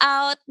turns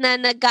out na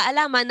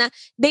nagkaalaman na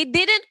they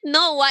didn't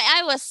know why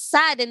I was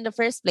sad in the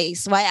first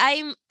place, why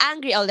I'm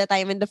angry all the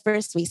time in the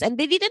first place. And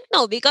they didn't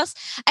know because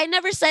I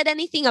never said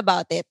anything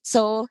about it.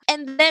 So,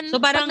 and then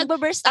parang pag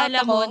nagbo-burst out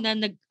ako,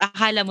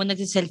 akala mo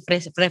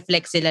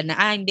nagsiself-reflect sila na,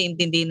 hindi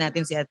intindihin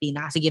natin si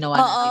Athena kasi ginawa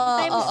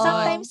natin.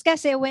 Sometimes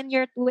kasi when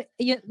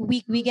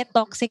we get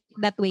toxic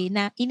that way,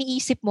 na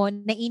iniisip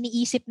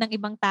ng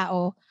ibang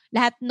tao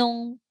lahat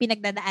nung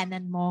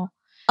pinagdadaanan mo.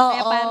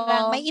 Kaya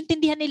parang may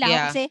intindihan nila ako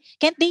kasi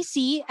can't they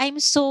see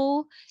I'm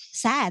so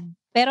sad?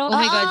 Pero oh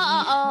my God,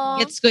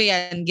 gets ko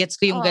yan.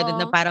 Gets ko yung ganun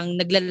na parang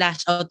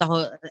nagla-lash out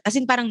ako. As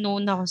in parang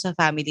known ako sa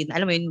family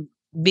na alam mo yun,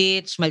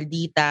 bitch,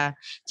 maldita.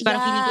 So,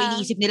 parang feeling ko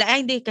iniisip nila,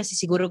 hindi, kasi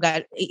siguro,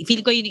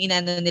 feeling ko yun yung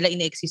nila,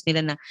 ina-excuse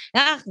nila na,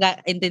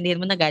 intindihan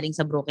mo na galing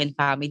sa broken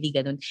family,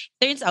 ganun.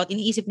 Turns out,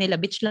 iniisip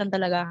nila, bitch lang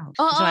talaga ako.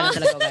 Bitch lang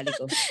talaga ugali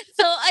ko.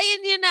 So,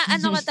 ayun yun na,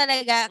 ko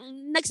talaga,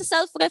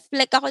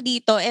 nagsa-self-reflect ako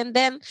dito, and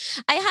then,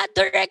 I had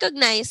to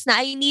recognize na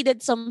I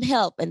needed some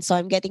help, and so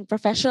I'm getting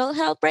professional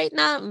help right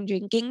now. I'm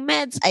drinking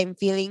meds. I'm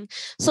feeling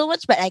so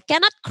much better. I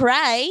cannot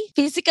cry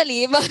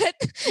physically, but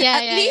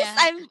at least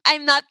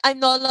I'm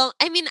no longer,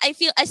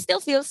 I still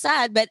feel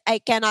sad, but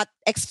I cannot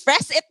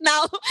express it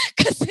now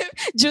kasi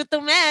due to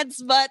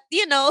meds. But,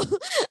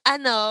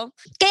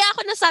 kaya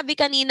ako nasabi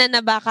kanina na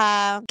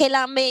baka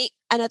kailangan may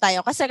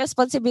kasi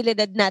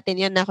responsibilidad natin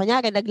yun na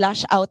kunyari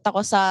nag-lash out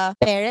ako sa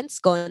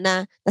parents ko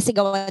na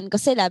nasigawan ko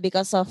sila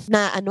because of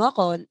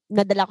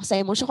nadala ko sa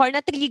emotion ko or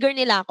na-trigger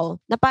nila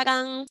ako na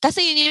parang, kasi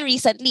yun yung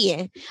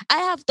recently I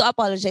have to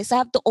apologize,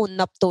 I have to own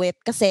up to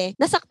it kasi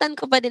nasaktan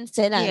ko pa din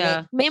sila.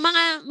 Yeah.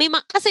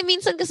 Like, kasi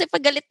minsan kasi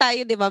pag galit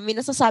tayo, di ba, may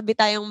nasasabi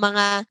tayong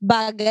mga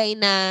bagay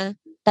na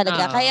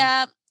talaga.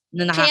 Kaya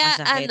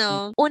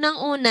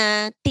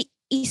unang-una,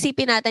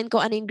 isipin natin kung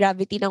ano yung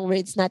gravity ng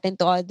words natin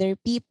to other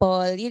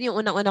people. Yun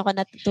yung unang-una ko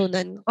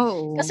natutunan.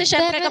 Kasi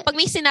syempre, kapag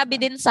may sinabi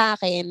din sa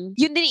akin,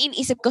 yun din yung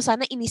iniisip ko,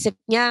 sana inisip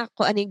niya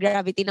kung ano yung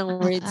gravity ng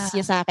words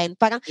niya sa akin.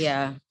 Parang,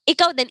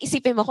 ikaw din,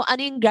 isipin mo kung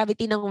ano yung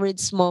gravity ng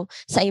words mo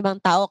sa ibang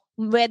tao.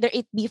 Whether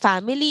it be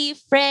family,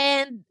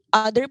 friend,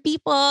 other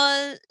people,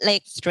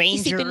 like,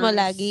 strangers. Isipin mo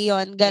lagi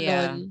yon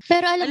ganon. Yeah.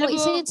 Pero alam mo,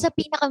 isa yun sa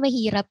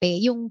pinakamahirap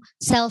yung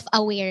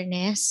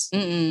self-awareness.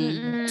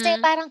 Kasi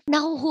parang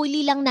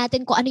nahuhuli lang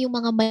natin kung ano yung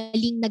mga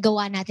maling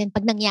nagawa natin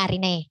pag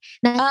nangyari na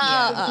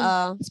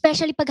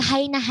Especially pag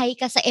high na high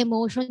ka sa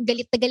emotion,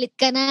 galit na galit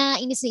ka na,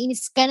 inis na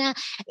inis ka na,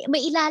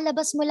 may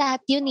ilalabas mo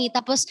lahat yun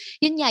Tapos,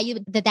 yun nga,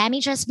 the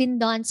damage has been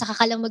done, saka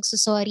ka lang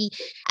magsusorry.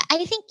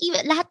 I think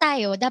lahat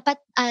tayo, dapat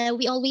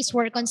we always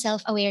work on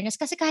self-awareness.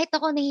 Kasi kahit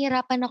ako,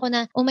 nahihirapan ako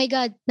na, oh my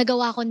God,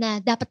 nagawa ko na.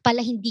 Dapat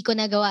pala hindi ko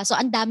nagawa. So,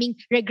 ang daming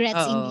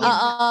regrets in the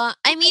end.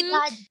 I mean,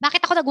 God,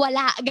 bakit ako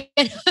nagwala?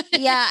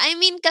 I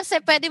mean,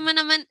 kasi pwede mo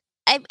naman,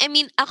 I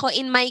mean, ako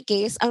in my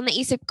case, ang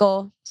naisip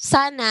ko,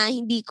 sana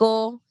hindi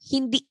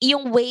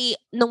yung way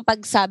nung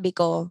pagsabi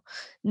ko,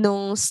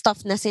 nung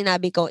stuff na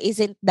sinabi ko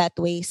isn't that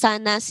way.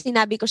 Sana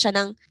sinabi ko siya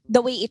ng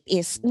the way it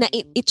is, na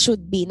it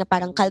should be, na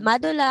parang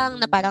kalmado lang,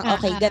 na parang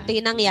okay, ganito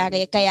yung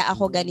nangyari, kaya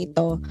ako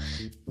ganito.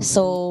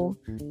 So,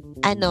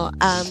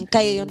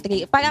 kayo yung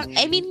parang,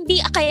 I mean,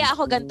 hindi kaya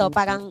ako ganito,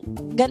 parang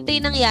ganito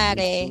yung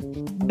nangyari,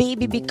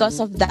 maybe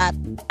because of that,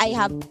 I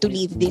have to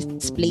leave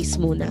this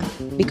place muna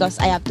because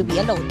I have to be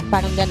alone.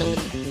 Parang ganun.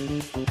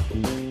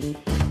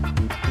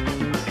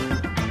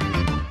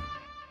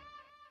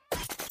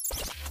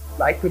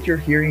 Like what you're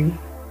hearing?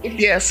 If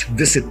yes,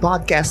 visit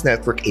Podcast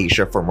Network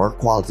Asia for more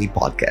quality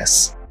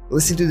podcasts.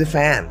 Listen to The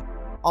Fan,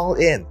 All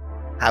In,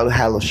 Halo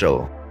Halo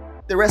Show,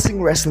 The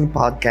Wrestling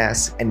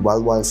Podcast, and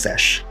Wild Wild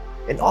Sesh,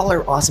 and all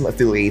our awesome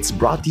affiliates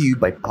brought to you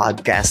by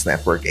Podcast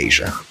Network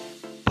Asia.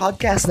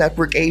 Podcast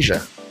Network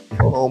Asia,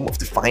 home of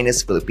the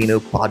finest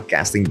Filipino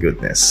podcasting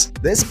goodness.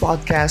 This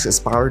podcast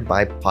is powered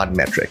by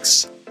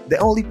Podmetrics,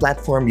 the only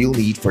platform you'll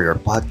need for your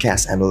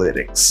podcast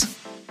analytics.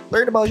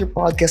 Learn about your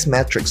podcast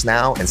metrics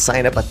now and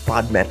sign up at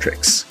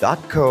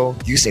podmetrics.co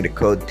using the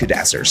code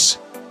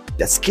KUDAZZERS.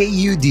 That's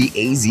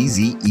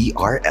KUDAZZERS.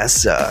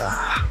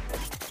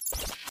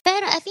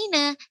 Pero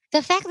Athena,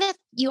 the fact that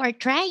you are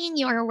trying,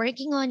 you are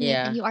working on it,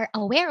 and you are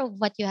aware of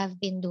what you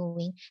have been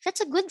doing,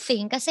 that's a good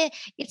thing kasi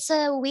it's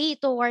a way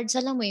towards,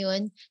 alam mo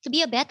yun, to be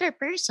a better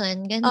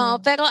person.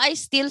 Ganun. Pero I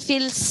still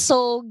feel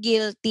so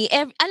guilty.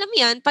 Alam mo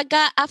yan,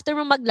 pagka after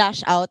mo mag-lash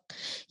out,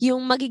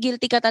 yung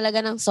magigilty ka talaga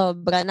ng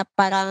sobra na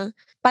parang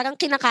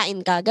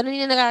kinakain ka. Ganun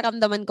yung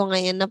nararamdaman ko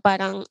ngayon na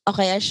parang,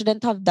 okay, I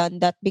shouldn't have done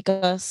that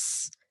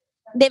because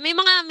may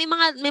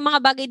mga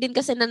bagay din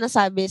kasi na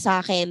nasabi sa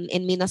akin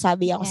and may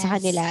nasabi ako sa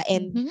kanila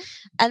and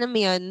alam mo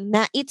yun,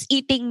 na it's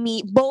eating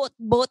me, both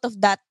of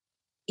that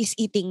is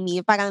eating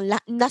me. Parang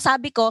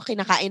nasabi ko,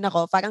 kinakain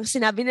ako. Parang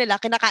sinabi nila,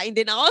 kinakain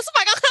din ako. So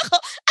parang ako,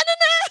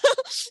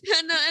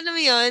 ano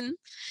mo yun?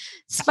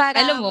 So,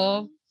 parang, alam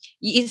mo,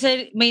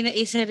 may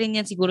isa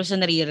rin yan siguro sa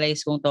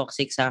na-realize kong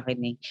toxic sa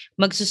akin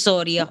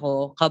Magsusorry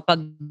ako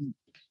kapag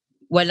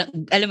walang,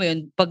 alam mo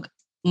yun, pag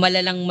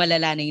malala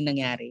na yung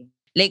nangyari.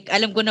 Like,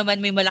 alam ko naman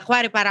may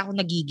malakwari para ako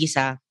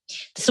nagigisa.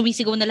 Tapos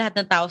sumisigaw na lahat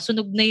ng tao,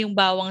 sunog na yung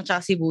bawang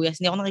tsaka sibuyas.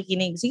 Hindi ako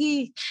nakikinig.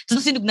 Sige.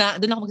 Tapos sunog na,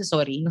 doon ako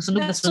magsasorry.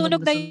 Sunog na,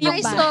 Sunog na yung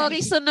Ay, bahay.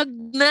 sorry, sunog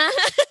na.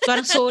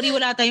 Parang sorry,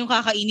 wala tayong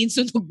kakainin,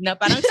 sunog na.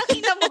 Parang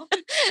sakina mo.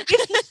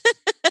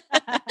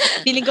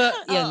 Feeling ko,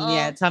 yun, Oo.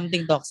 yeah,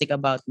 something toxic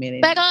about me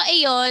rin. Pero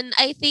ayun,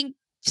 I think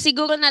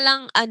siguro na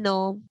lang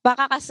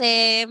baka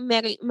kasi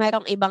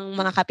merong ibang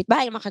mga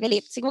kapitbahay na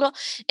makarelate. Siguro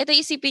ito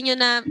isipin nyo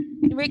na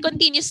we're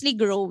continuously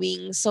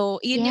growing.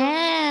 So yun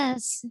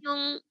Yes.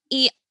 yung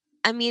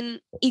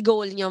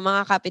i-goal nyo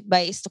mga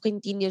kapitbahay is to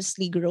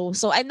continuously grow.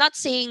 So I'm not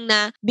saying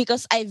na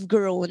because I've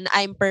grown,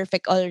 I'm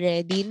perfect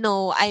already.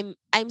 No, I'm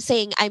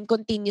saying I'm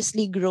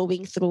continuously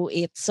growing through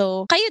it.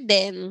 So kayo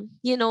din,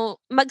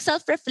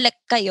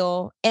 mag-self-reflect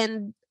kayo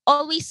and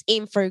always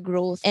aim for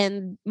growth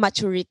and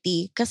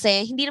maturity.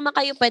 Kasi hindi naman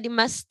kayo pwede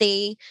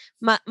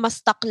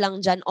ma-stuck lang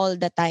dyan all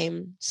the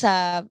time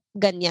sa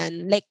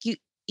ganyan. Like,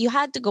 you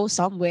had to go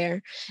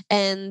somewhere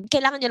and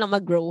kailangan nyo lang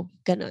mag-grow.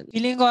 Ganon.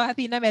 Feeling ko,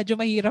 Athena, medyo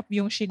mahirap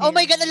yung shinare. Oh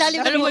my God, nalalim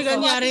Ano mo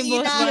ganyari,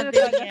 boss?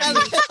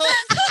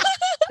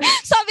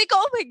 Sabi ko,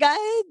 oh my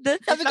God.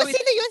 Sabi ko,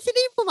 sino yun? Sino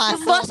yung pumasok?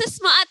 Yung boses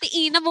mo, Ate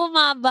Ina,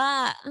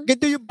 bumaba.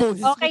 Ganda yung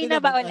boses. Okay na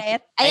ba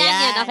ulit? Ayan,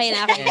 yan. Okay na,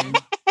 okay na.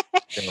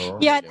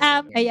 Yan,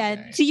 ayan.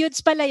 Si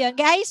Yudes pala yun.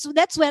 Guys,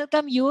 let's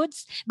welcome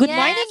Yudes. Good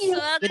morning, Yudes.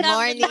 Welcome. Good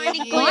morning.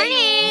 Good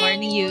morning.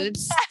 Morning,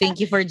 youths. Thank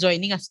you for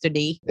joining us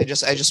today. I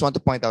just want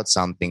to point out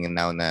something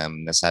now na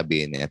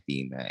nasabi ni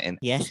Athena. And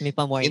Yes, may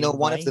pa-morning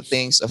one of the voice.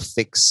 things of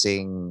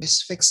fixing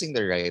is fixing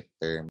the right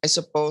term. I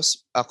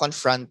suppose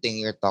confronting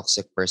your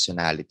toxic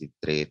personality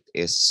trait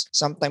is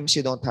sometimes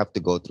you don't have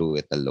to go through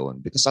it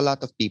alone, because a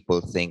lot of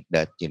people think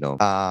that,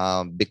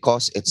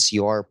 because it's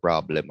your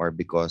problem or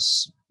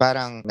because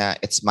parang na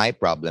it's my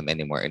problem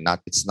anymore and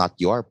it's not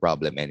your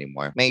problem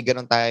anymore. May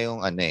ganun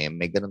tayong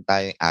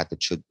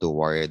attitude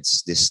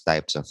towards these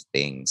types of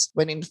things.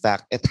 When in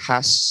fact it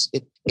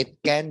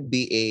can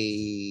be a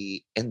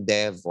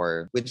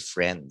endeavor with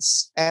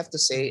friends. I have to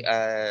say,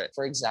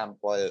 for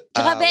example,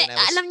 Grabe, when I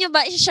was- alam nyo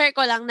ba, i-share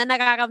ko lang na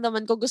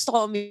nararamdaman ko, gusto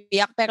ko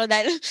umiyak, pero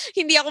dahil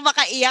hindi ako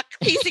makaiyak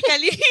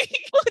physically,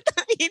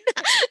 putang ina,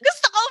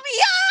 gusto ko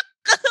umiyak!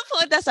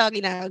 Puta, sorry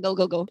na. Go.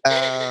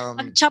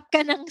 Mag-chop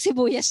ka ng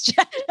sibuyas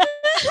dyan.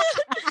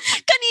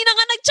 Kanina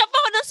nga nag-chop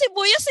ako ng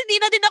sibuyas, hindi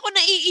na din ako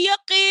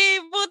naiiyak eh.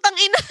 Putang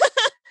ina.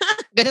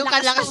 Ganun ka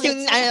lakas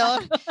yung,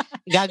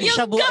 gago,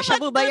 Yung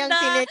shabu ba yung gamat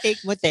na.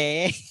 tinitake mo,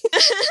 te?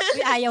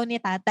 Uy, ayaw ni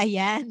tata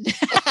yan.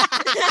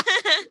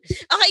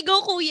 Okay,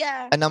 go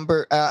kuya.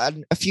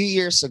 A few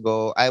years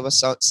ago, I was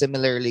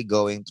similarly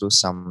going through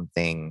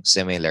something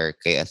similar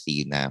kay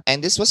Athena. And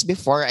this was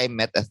before I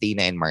met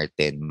Athena and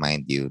Martin,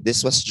 mind you.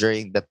 This was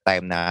during the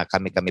time na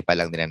kami pa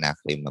lang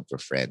dinanaklim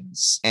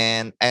mag-friends.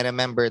 And I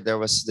remember there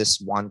was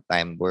this one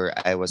time where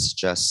I was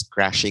just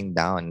crashing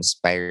down,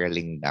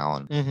 spiraling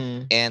down.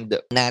 Mm-hmm. And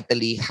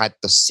Natalie had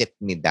to sit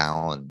me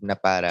down na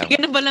parang,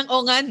 Ganun ba lang,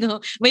 nga, no?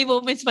 May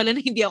moments pala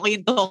na hindi ako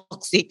yung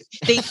toxic.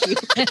 Thank you.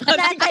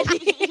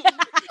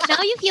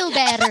 Now you feel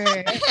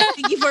better.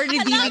 Thank you for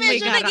redeeming my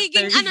Medyo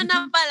character. nagiging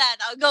na pala.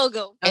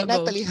 Go. and Go.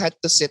 Natalie had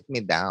to sit me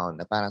down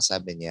na parang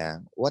sabi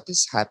niya, what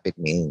is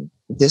happening?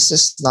 This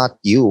is not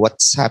you.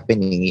 What's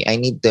happening? I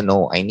need to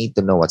know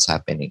what's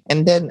happening.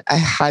 And then I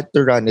had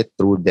to run it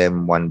through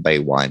them one by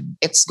one.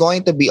 It's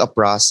going to be a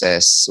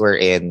process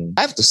wherein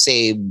I have to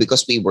say,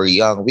 because we were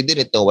young, we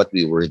didn't know what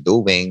we were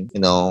doing.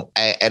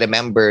 I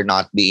remember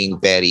not being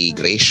very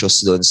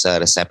gracious doon sa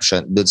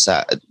reception,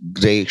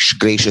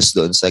 gracious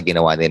doon sa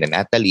ginawa ni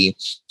Natalie.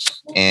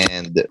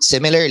 And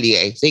similarly,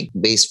 I think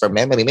based from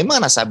memory, may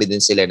mga nasabi din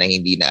sila na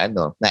hindi na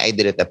I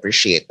didn't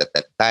appreciate at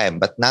that time.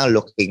 But now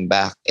looking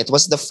back, it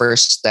was the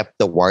first step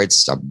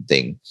towards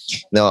something,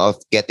 of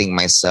getting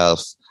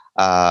myself,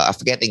 of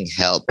getting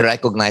help,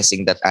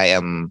 recognizing that I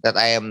am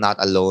not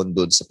alone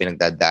dun sa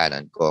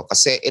pinagdadaanan ko.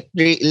 Kasi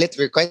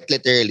quite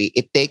literally,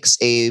 it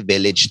takes a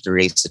village to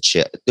raise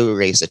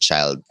a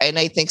child. And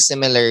I think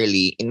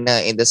similarly, in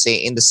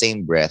the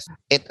same breath,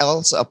 it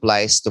also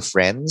applies to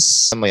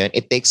friends. Alam mo yun,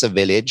 it takes a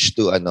village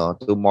to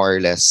more or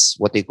less,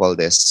 what do you call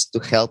this, to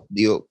help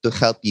you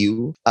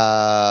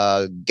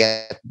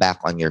get back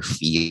on your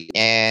feet.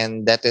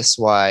 And that is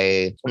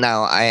why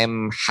now I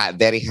am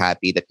very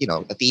happy that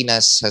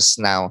Athena's has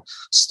now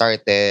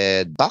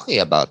started talking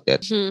about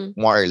it,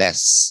 more or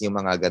less, yung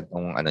mga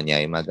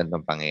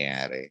gantong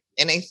pangyayari.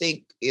 And I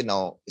think,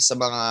 sa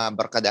mga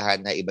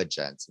barkadahan na iba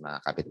dyan, sa mga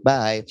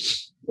kapitbahay,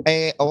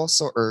 I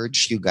also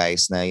urge you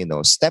guys na,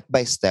 step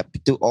by step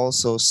to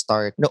also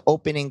start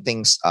opening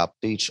things up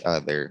to each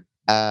other.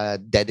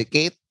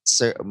 Dedicate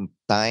certain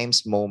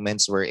times,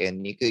 moments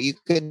wherein you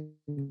could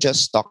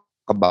just talk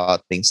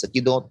about things that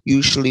you don't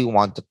usually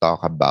want to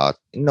talk about,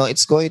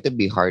 it's going to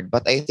be hard,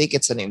 but I think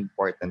it's an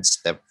important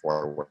step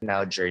forward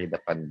now during the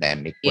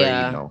pandemic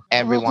where,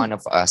 every one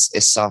of us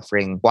is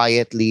suffering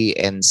quietly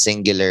and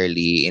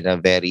singularly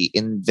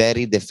in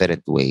very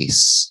different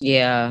ways.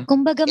 Yeah.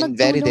 Kumbaga In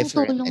very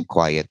different magtulong-tulong. and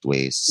quiet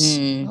ways.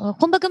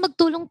 Kumbaga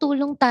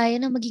magtulong-tulong tayo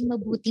na maging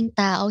mabuting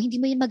tao. Hindi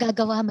mo yun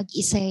magagawa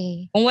mag-isa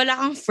eh. Kung wala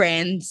kang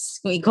friends,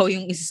 kung ikaw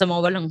yung isa sa mga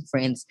walang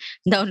friends,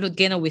 download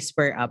kayo ng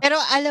Whisper app. Pero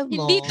alam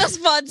mo, Hindi to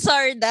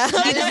sponsored.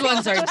 Hindi to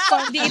sponsored.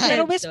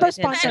 Pero Whisper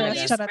sponsor us.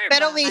 Charot.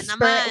 pero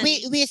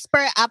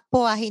whisper up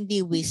po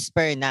hindi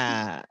whisper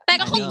na.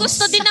 Pero kung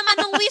gusto din naman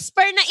ng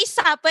Whisper na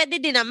isa, pwede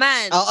din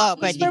naman.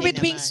 Oo, pwede Whisper din with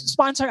Wings naman.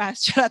 sponsor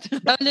us. Charot.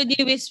 Download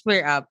yung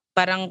Whisper app.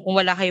 Parang kung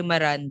wala kayong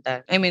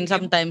maranta. I mean,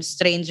 sometimes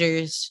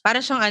strangers,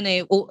 para siyang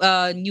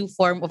new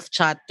form of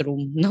chat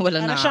room na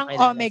walang Parang siyang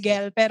nakakilala.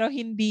 Omegle, pero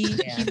hindi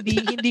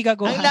Ang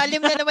gaguhan. lalim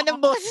na naman ng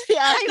boss ni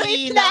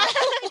Akrina.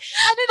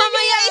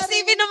 Mamaya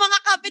isipin ng mga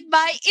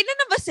kapitbahay, ilan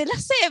na ba sila?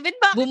 7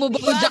 ba?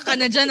 Bumubujak ka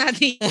na dyan,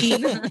 Ate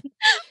Ina.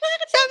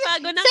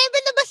 Bago na.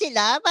 7 na ba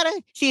sila? Parang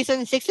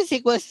season 6 is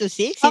equals to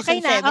 6.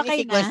 Okay Season na, 7 okay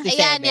is equals na. to 7.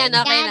 Ayan, okay Yan, na.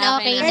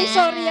 okay na. Ay,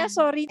 na.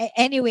 sorry.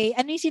 Anyway,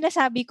 ano yung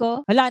sinasabi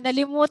ko? Wala,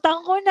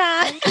 nalimutan ko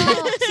na.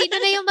 Sino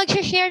na yung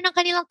mag-share ng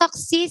kanilang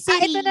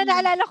toxicity? Ito na,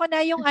 naalala ko na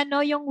yung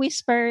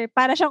Whisper.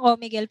 Para siyang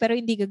Omegle, pero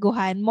hindi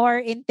gaguhan.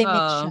 More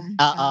intimate siya.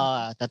 Oo,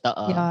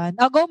 totoo. Yan.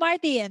 Go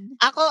Martin.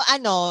 Ako,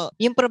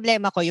 yung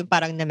problema ko, yung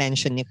parang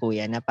na-mention ni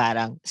Kuya na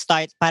parang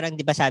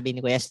di ba sabi ni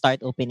Kuya,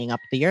 start opening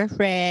up to your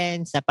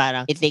friends, na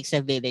parang it takes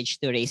a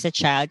village to raise a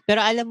child.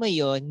 Pero alam mo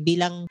yun,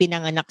 bilang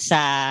pinanganak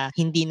sa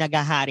hindi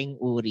nagaharing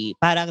uri,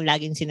 parang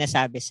laging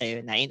sinasabi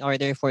sa'yo na in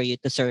order for you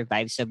to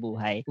survive sa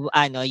buhay,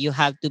 you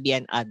have to be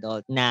an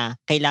adult na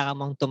kailangan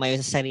mong tumayo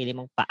sa sarili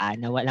mong paa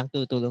na walang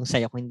tutulong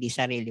sa'yo kung hindi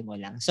sarili mo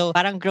lang. So,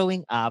 parang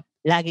growing up,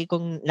 lagi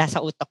kong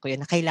nasa utak ko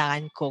yun na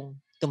kailangan kong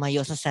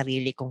tumayo sa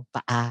sarili kong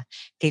paa.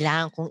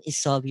 Kailangan kong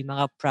isolve yung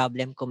mga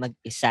problem ko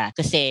mag-isa.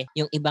 Kasi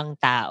yung ibang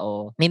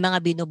tao, may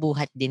mga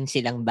binubuhat din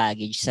silang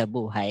baggage sa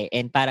buhay.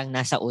 And parang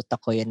nasa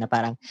utak ko yun na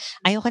parang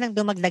ayoko nang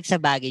dumagdag sa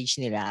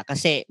baggage nila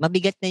kasi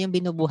mabigat na yung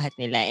binubuhat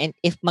nila. And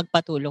if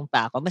magpatulong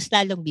pa ako, mas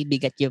lalong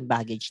bibigat yung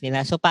baggage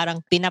nila. So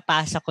parang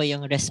pinapasa ko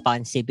yung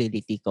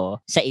responsibility ko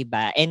sa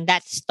iba. And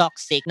that's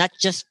toxic, not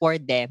just for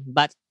them,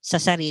 but sa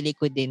sarili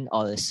ko din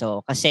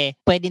also. Kasi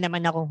pwede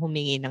naman akong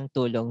humingi ng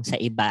tulong sa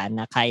iba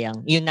na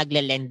kayang yung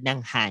nagle-lend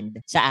ng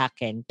hand sa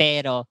akin.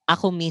 Pero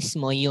ako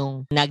mismo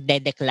yung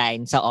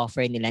nagde-decline sa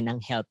offer nila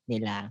ng help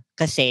nila.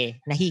 Kasi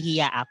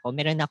nahihiya ako.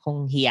 Meron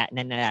akong hiya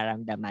na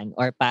nararamdaman.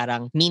 Or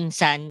parang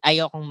minsan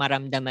ayokong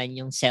maramdaman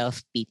yung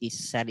self-pity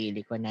sa sarili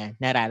ko na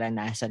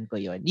nararanasan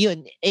ko yun.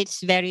 Yun,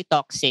 it's very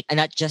toxic.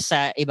 Not just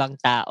sa ibang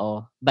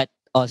tao, but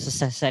also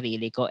sa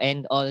sarili ko.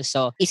 And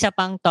also, isa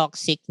pang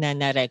toxic na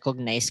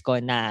na-recognize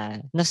ko na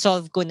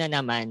na-solve ko na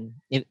naman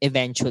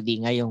eventually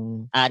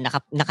ngayong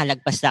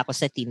nakalagpas na ako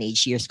sa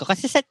teenage years ko.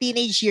 Kasi sa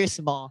teenage years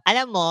mo,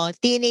 alam mo,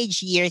 teenage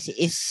years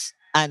is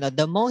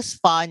the most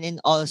fun and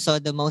also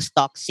the most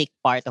toxic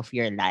part of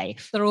your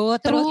life.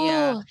 True.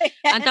 Yeah.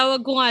 Ang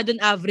tawag ko nga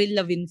dun, Avril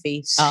Lavigne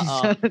face.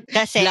 Oo.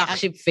 Kasi Black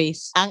sheep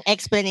face. ang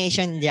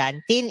explanation dyan,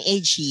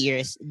 teenage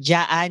years,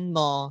 dyan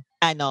mo,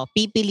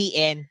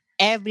 pipiliin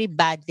every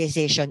bad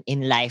decision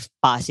in life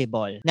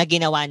possible na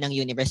ginawa ng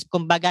universe.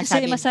 Kumbaga Kasi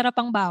sabi, masarap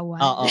ang bawal.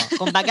 Oo.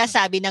 Kumbaga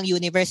sabi ng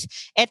universe,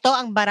 ito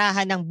ang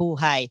barahan ng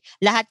buhay.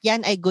 Lahat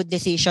yan ay good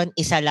decision,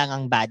 isa lang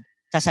ang bad.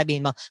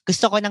 Sasabihin mo,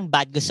 gusto ko ng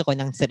bad, gusto ko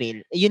ng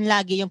thrill. Yun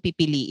lagi yung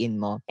pipiliin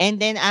mo.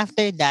 And then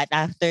after that,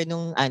 after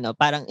nung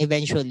parang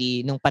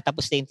eventually, nung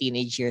patapos na yung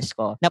teenage years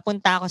ko,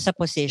 napunta ako sa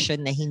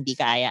position na hindi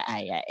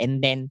kaaya-aya.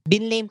 And then,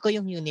 binlame ko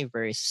yung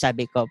universe.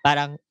 Sabi ko,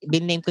 parang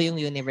binlame ko yung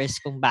universe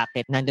kung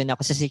bakit nandun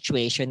ako sa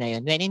situation na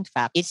yun. When in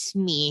fact, it's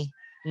me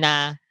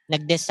na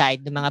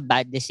nag-decide ng mga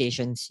bad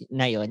decisions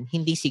na yon,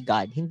 hindi si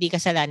God. Hindi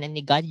kasalanan ni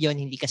God yon,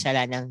 hindi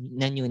kasalanan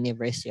ng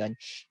universe yon.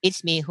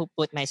 It's me who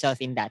put myself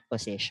in that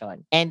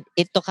position. And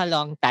it took a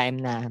long time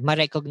na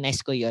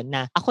ma-recognize ko yon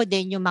na ako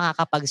din yung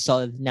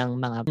makakapag-solve ng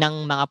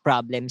mga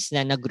problems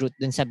na nag-root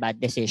dun sa bad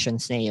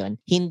decisions na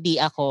yon. Hindi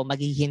ako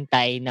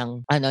maghihintay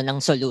ng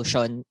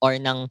solution or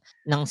ng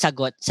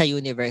sagot sa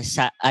universe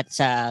at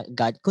sa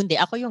God, kundi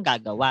ako yung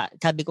gagawa.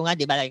 Sabi ko nga,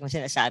 di ba, lagi kong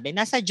sinasabi,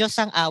 nasa Diyos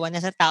ang awa,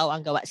 nasa tao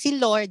ang gawa. Si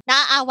Lord,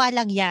 naaawa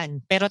lang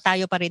yan. Pero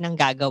tayo pa rin ang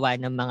gagawa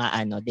ng mga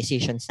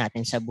decisions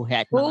natin sa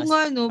buhay at mga Oo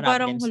nga, no?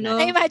 Parang problems hulo. natin.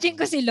 Na-imagine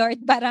ko si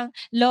Lord, parang,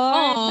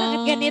 Lord,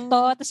 bakit ganito?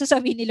 Tapos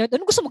sasabihin ni Lord,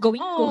 ano gusto mo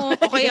gawin ko?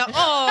 Kaya,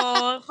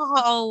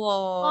 kakaawa.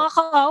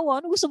 Nakakaawa,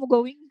 ano gusto mo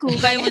gawin ko?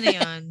 Kaya mo na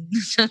yan.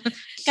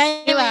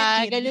 Kaya Diba?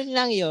 Ganun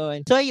lang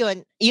yun. So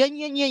yun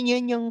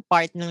yung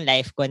part ng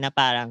life ko na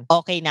parang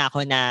okay na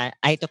ako na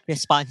I took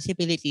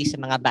responsibility sa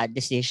mga bad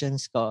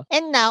decisions ko.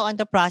 And now, on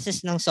the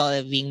process ng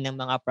solving ng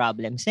mga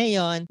problems na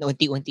yun,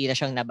 unti-unti na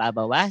siyang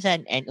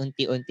nababawasan and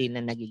unti-unti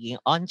na nagiging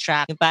on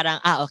track. Yung parang,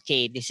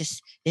 okay, this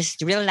is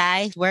real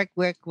life, work,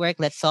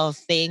 let's solve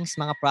things,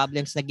 mga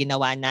problems na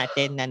ginawa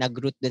natin na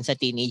nag-root dun sa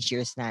teenage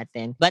years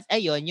natin. But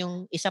ayun, yung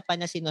isa pa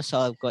na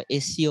sinosolve ko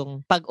is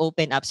yung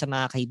pag-open up sa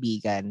mga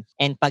kaibigan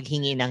and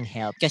paghingi ng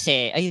help.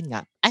 Kasi, ayun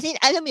nga, as in,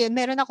 alam mo yun,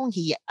 meron akong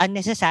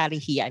unnecessary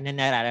hiya na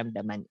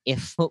nararamdaman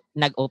if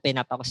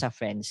nag-open up ako sa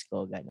friends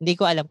ko. Ganun. Hindi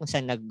ko alam kung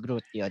saan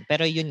nag-root yun.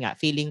 Pero yun nga,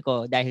 feeling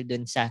ko dahil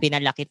dun sa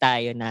pinalaki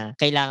tayo na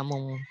kailangan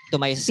mong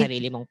tumayo sa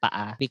sarili mong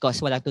paa because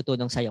walang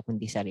tutulong sa'yo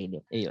kundi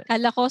sarili. Ayun.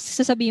 Kala ko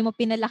sasabihin mo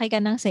pinalaki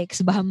ka ng sex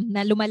bomb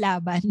na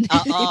lumalaban.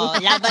 Oo,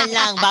 laban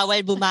lang,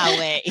 bawal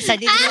bumawi. Isa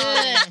din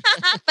yun.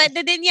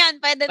 Pwede din yan,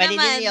 pwede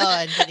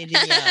naman. Pwede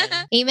din yun.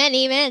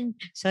 Amen.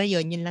 So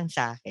yun lang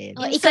sa akin.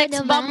 Oh, ikaw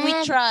sex bomb we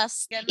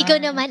trust. Ikaw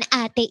naman,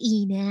 Ate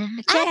Ina.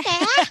 Ate?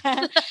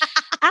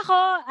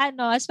 Ako,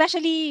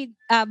 especially,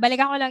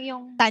 balikan ko lang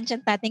yung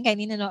tangent natin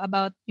kanina, no,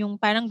 about yung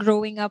parang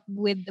growing up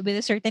with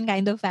a certain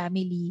kind of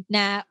family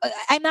na,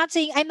 I'm not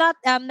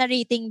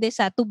narrating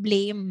this to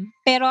blame,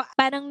 pero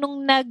parang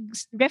nung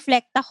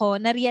nag-reflect ako,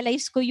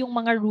 na-realize ko yung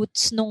mga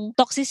roots nung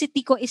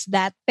toxicity ko is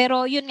that,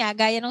 pero yun nga,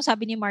 gaya nung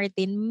sabi ni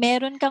Martin,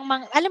 meron kang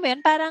alam mo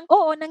yun, parang,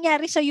 oo,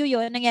 nangyari sa'yo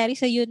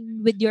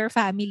with your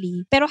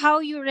family, pero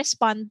how you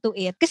respond to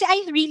it, kasi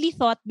I really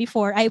thought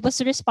before, I was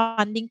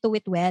responding to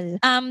it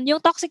well. Yung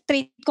toxic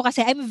trait ko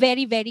kasi, I'm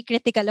very, very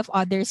critical of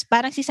others.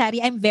 Parang si Sari,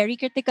 I'm very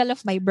critical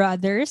of my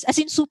brothers. As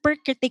in, super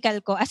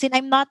critical ko. As in,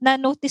 I'm not,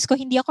 na-notice ko,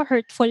 hindi ako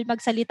hurtful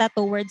magsalita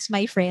towards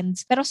my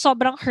friends. Pero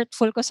sobrang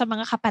hurtful ko sa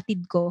mga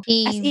kapatid ko.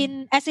 As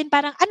in,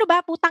 parang, ano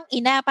ba, putang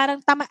ina? Parang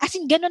tama, as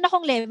in, ganun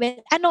akong level.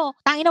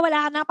 Tangina,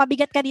 wala ka na,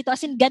 pabigat ka dito.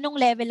 As in, ganung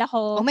level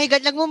ako. Oh my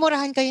God,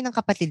 nagmumurahan kayo ng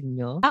kapatid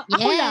nyo?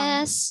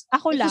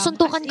 Ako lang.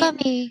 Susuntukan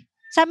kami.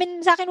 Sa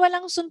akin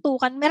walang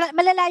suntukan.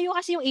 Malalayo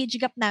kasi yung age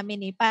gap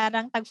namin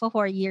Parang tagpo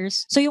 4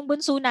 years. So yung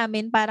bunso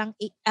namin parang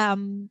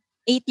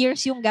 8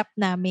 years yung gap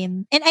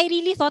namin. And I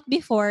really thought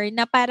before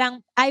na parang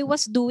I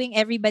was doing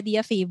everybody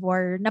a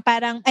favor. Na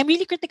parang I'm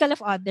really critical of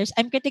others.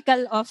 I'm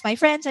critical of my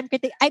friends.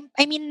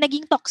 I mean,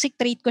 naging toxic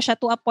trait ko siya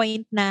to a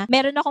point na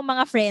meron akong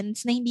mga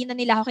friends na hindi na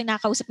nila ako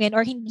kinakausap ngayon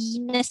or hindi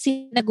na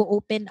sila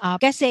nag-open up.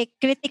 Kasi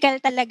critical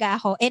talaga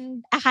ako.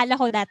 And akala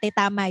ko dati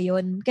tama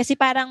yun. Kasi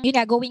parang, yun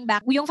nga, going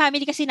back, yung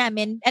family kasi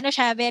namin,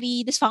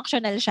 very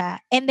dysfunctional siya.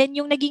 And then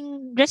yung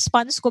naging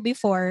response ko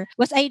before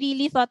was I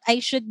really thought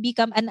I should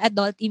become an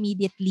adult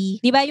immediately.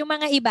 Di ba yung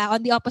mga iba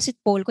on the opposite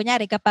pole,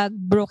 kunyari kapag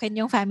broken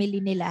yung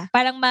family nila,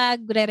 parang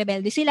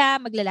magre-rebelde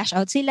sila, magla-lash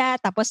out sila,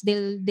 tapos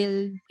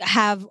they'll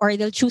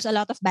choose a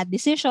lot of bad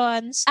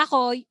decisions.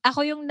 Ako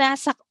yung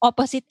nasa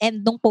opposite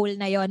end ng pole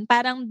na yon.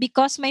 Parang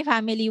because my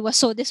family was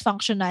so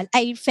dysfunctional,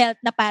 I felt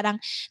na parang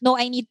no,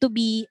 I need to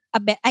be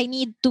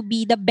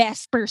the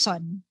best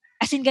person.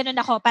 As in, ganun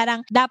ako.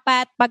 Parang,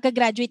 dapat,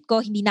 pagka-graduate ko,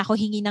 hindi na ako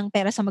hingi ng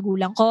pera sa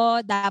magulang ko.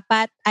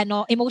 Dapat,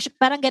 emotion,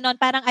 parang ganun.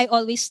 Parang I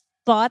always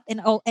thought and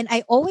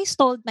I always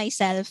told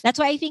myself, that's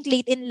why I think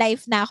late in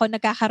life na ako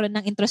nagkakaroon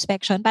ng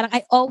introspection. Parang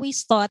I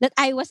always thought that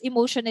I was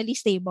emotionally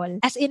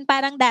stable. As in,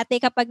 parang dati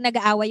kapag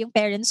nag-aaway yung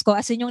parents ko,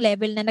 as in yung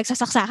level na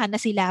nagsasaksakan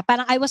na sila,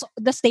 parang I was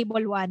the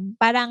stable one.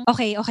 Parang,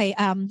 okay,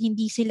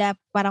 hindi sila,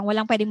 parang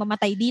walang pwedeng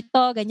mamatay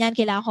dito, ganyan,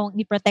 kailangan kong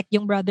i-protect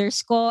yung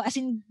brothers ko. As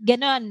in,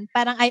 ganun.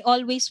 Parang I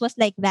always was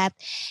like that.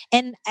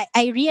 And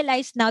I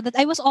realized now that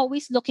I was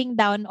always looking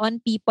down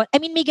on people. I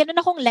mean, may ganun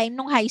akong line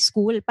nung high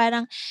school.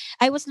 Parang,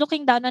 I was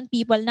looking down on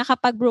people na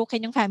kapag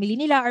broken yung family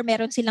nila or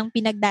meron silang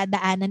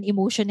pinagdadaanan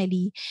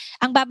emotionally,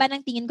 ang baba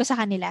ng tingin ko sa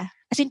kanila.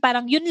 As in,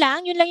 parang yun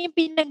lang yung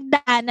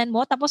pinagdaanan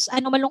mo, tapos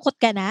malungkot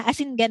ka na. As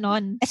in,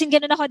 ganon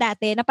ako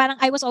dati, na parang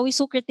I was always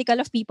so critical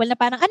of people na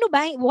parang, ano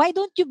ba, why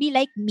don't you be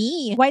like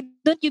me? Why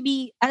don't you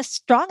be as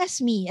strong as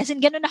me? As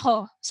in, ganon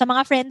ako. Sa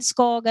mga friends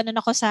ko, ganon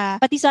ako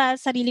pati sa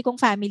sarili kong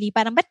family.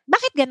 Parang,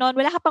 bakit ganon?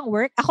 Wala ka pang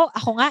work?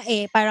 Ako nga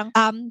parang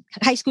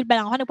high school pa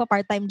lang ako,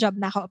 nagpa-part-time job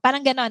na ako.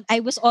 Parang ganon.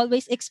 I was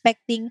always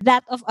expecting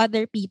that of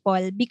other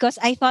people because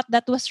I thought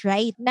that was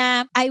right.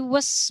 Na I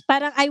was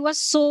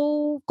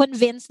so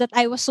convinced that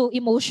I was so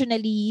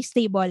emotionally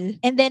stable.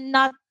 And then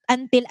not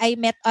until I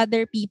met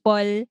other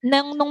people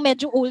nung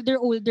medyo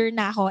older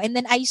na ako. And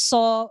then I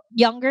saw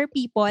younger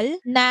people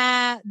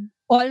na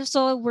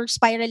also were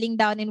spiraling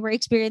down and were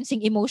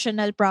experiencing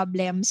emotional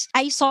problems.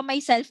 I saw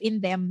myself in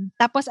them.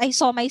 Tapos I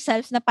saw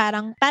myself na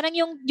parang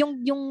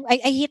yung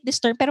I hate this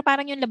term, pero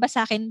parang yung labas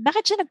sa akin,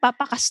 bakit siya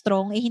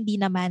nagpapaka-strong? Hindi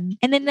naman.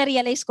 And then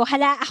na-realize ko,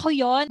 hala, ako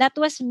yon. That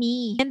was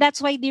me. And that's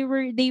why they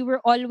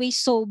were always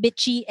so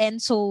bitchy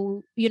and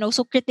so,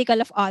 so critical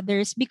of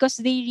others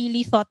because they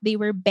really thought they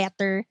were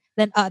better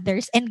than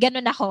others. And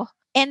ganun ako.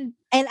 And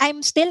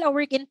I'm still a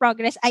work in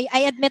progress.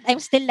 I admit I'm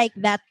still like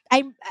that.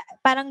 I'm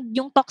parang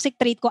yung toxic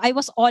trait ko, I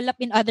was all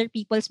up in other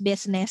people's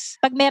business.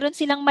 Pag meron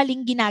silang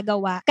maling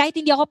ginagawa, kahit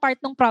hindi ako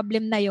part ng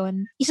problem na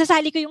yon,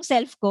 isasali ko yung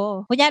self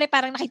ko. Kunyari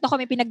parang nakita ko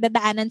may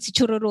pinagdadaanan si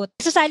Chururut.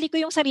 Isasali ko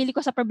yung sarili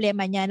ko sa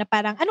problema niya na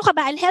parang, ano ka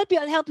ba? I'll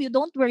help you.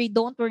 Don't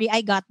worry.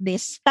 I got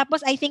this. Tapos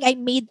I think I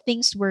made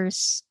things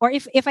worse. Or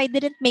if I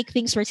didn't make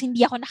things worse,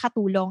 hindi ako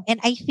nakatulong. And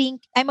I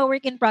think I'm a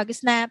work in progress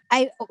na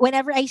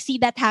whenever I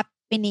see that happen,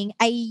 happening,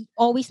 I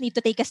always need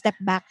to take a step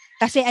back.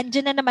 Kasi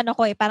andyan na naman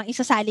ako parang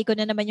isasali ko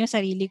na naman yung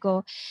sarili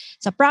ko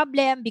sa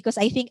problem because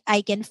I think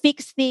I can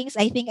fix things.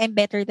 I think I'm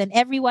better than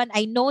everyone.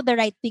 I know the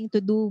right thing to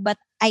do, but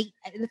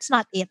that's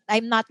not it.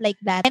 I'm not like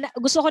that. And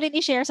gusto ko rin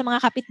i-share sa mga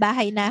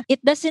kapitbahay na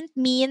it doesn't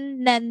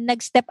mean na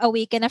nag-step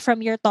away ka na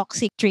from your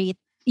toxic trait.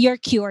 You're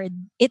cured.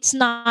 It's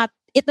not.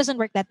 It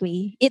doesn't work that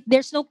way.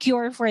 There's no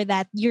cure for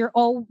that. You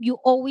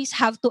always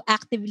have to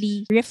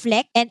actively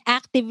reflect and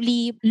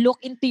actively look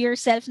into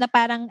yourself na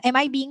parang, am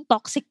I being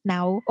toxic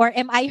now? Or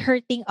am I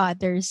hurting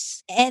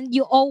others? And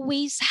you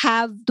always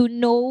have to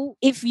know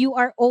if you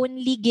are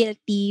only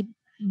guilty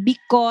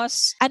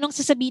because anong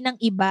sasabihin ng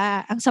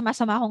iba, ang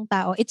sama-sama kong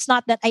tao. It's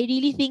not that. I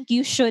really think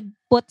you should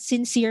put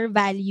sincere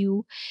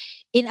value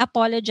in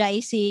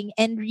apologizing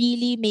and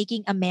really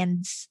making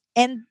amends.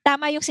 And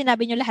tama yung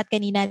sinabi nyo lahat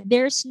kanina,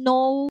 there's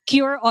no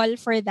cure-all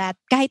for that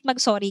kahit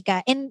mag-sorry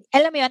ka. And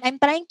alam mo yun, I'm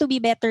trying to be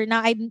better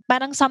now.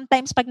 Parang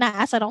sometimes pag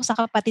naasar ako sa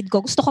kapatid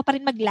ko, gusto ko pa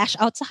rin mag-lash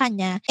out sa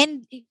kanya.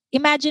 And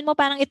imagine mo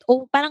parang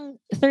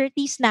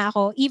 30s na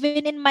ako,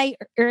 even in my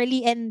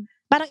early and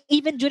parang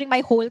even during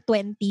my whole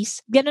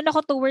 20s, ganun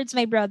ako towards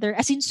my brother,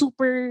 as in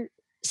super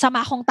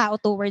sama akong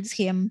tao towards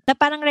him. Na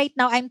parang right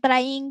now, I'm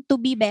trying to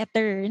be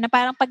better. Na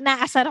parang pag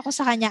naasar ako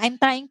sa kanya, I'm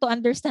trying to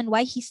understand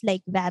why he's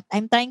like that.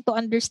 I'm trying to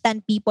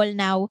understand people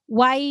now,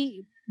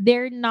 why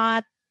they're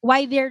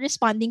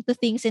responding to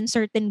things in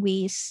certain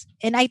ways.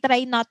 And I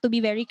try not to be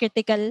very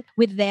critical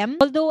with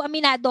them. Although,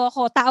 aminado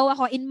ako, tao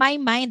ako, in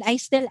my mind, I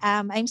still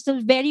am. I'm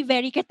still very,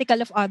 very critical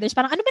of others.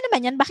 Parang, ano ba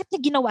naman yan? Bakit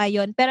niya ginawa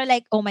yun? Pero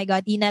like, oh my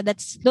God, Ina,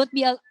 don't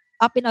be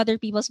up in other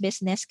people's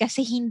business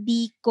kasi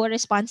hindi ko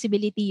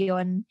responsibility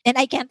yon.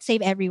 And I can't save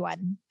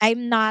everyone.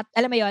 I'm not,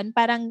 alam mo yon,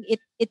 parang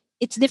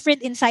it's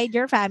different inside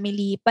your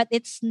family, but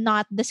it's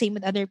not the same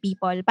with other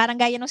people. Parang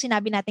gaya nung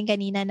sinabi natin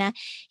kanina na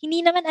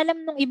hindi naman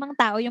alam nung ibang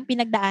tao yung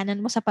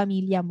pinagdaanan mo sa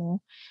pamilya mo.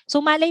 So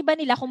malay ba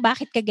nila kung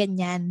bakit ka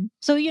ganyan?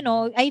 So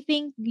I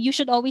think you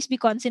should always be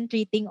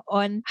concentrating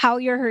on how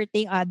you're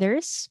hurting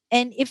others.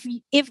 And if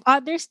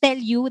others tell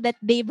you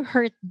that they've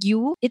hurt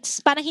you,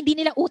 it's parang hindi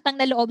nila utang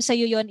na loob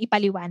sa'yo yon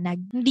ipaliwanag.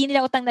 Hindi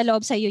nila utang na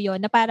loob sa'yo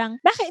yon na parang,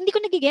 bakit? Hindi ko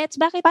nagigets.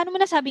 Bakit? Paano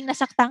mo nasabing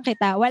nasaktan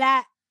kita?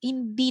 Wala.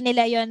 Hindi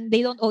nila yon,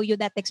 they don't owe you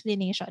that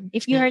explanation.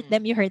 If you hurt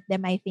them, you hurt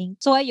them, I think.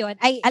 So ayun,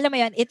 alam mo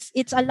yun, it's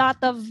a lot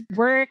of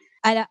work.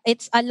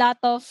 It's a lot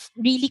of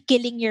really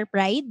killing your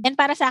pride. And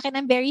para sa akin,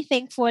 I'm very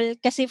thankful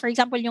kasi for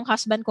example, yung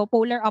husband ko,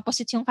 polar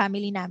opposites yung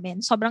family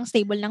namin. Sobrang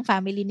stable ng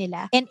family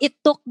nila. And it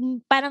took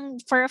parang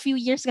for a few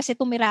years kasi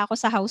tumira ako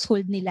sa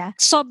household nila.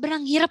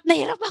 Sobrang hirap na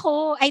hirap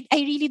ako. I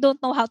really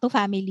don't know how to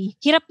family.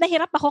 Hirap na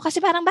hirap ako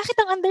kasi parang bakit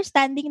ang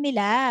understanding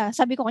nila?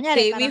 Sabi ko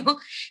kunyari.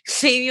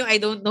 Same yung I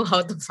don't know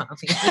how to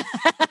family.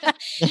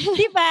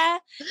 Diba?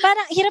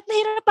 Parang hirap na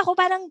hirap ako.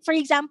 Parang for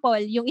example,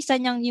 yung isa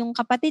niyang yung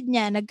kapatid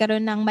niya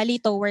nagkaroon ng mali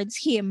towards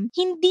him,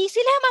 hindi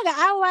sila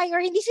mag-aaway or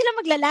hindi sila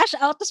magla-lash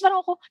out. Tapos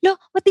parang ako,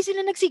 ba't di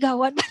sila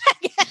nagsigawan?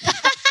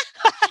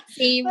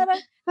 Same.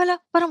 Parang,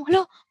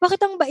 bakit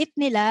ang bait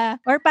nila?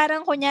 Or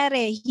parang,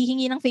 kunyari,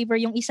 hihingi ng favor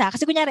yung isa.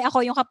 Kasi kunyari,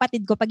 ako, yung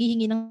kapatid ko, pag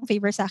hihingi ng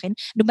favor sa akin,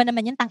 doon ba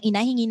naman yan,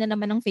 tang-ina, hingi na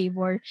naman ng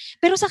favor.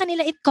 Pero sa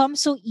kanila, it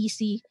comes so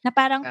easy. Na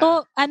parang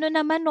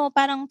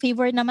parang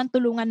favor naman,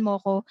 tulungan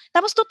mo ko.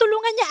 Tapos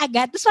tutulungan niya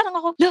agad. Tapos parang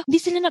ako, hindi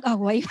sila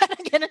nag-away.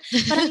 Parang gano'n.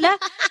 Parang,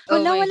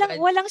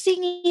 walang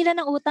singilan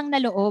ng utang na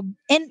loob.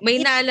 And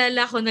may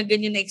naalala ko na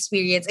ganyan na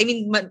experience. I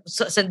mean,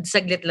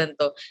 saglit lang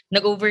to.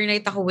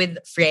 Nag-overnight ako with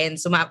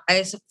friends,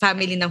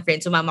 family ng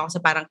friends, sumama ako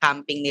sa parang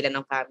camping nila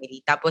ng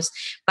family. Tapos,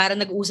 parang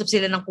nag-uusap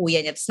sila ng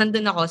kuya niya. Tapos,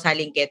 nandun ako sa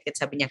Lingket.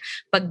 Sabi niya,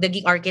 pag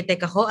naging architect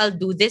ako, I'll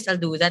do this, I'll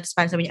do that. Tapos,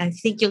 parang sabi niya, I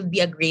think you'll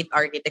be a great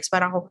architect.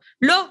 Parang ako,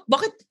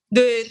 bakit?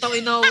 Alam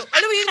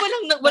mo yun,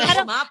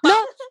 walang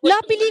mapa.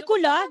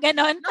 Pelikula,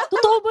 ganon.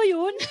 Totoo ba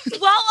yun?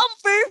 Wow, ang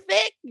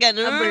perfect!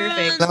 Ganon.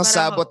 Perfect. Walang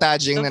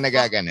sabotaging na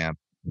nagaganap.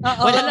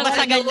 Walang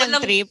basagan ng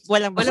trip.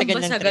 Walang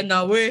basagan ng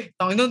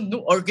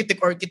trip.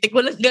 Architect,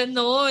 walang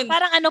ganon.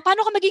 Parang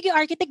paano ka magiging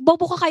architect?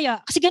 Bobo ka kaya?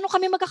 Kasi ganon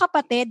kami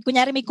magkakapatid.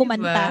 Kunyari may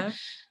kumanta.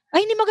 Diba?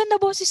 Ay, hindi maganda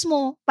boses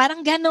mo.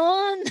 Parang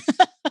ganon.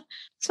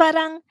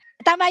 Parang,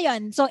 tama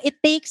yon. So, it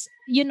takes,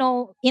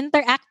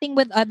 interacting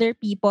with other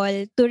people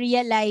to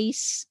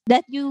realize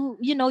that you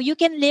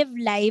can live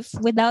life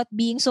without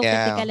being so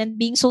critical and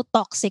being so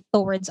toxic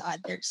towards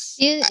others.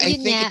 I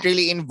think it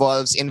really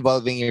involves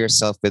involving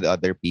yourself with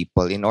other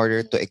people in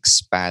order to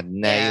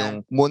expand na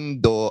yung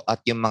mundo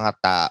at yung mga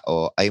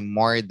tao ay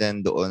more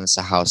than doon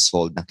sa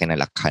household na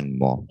kinalakhan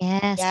mo.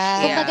 Yes.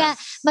 Kumbaga,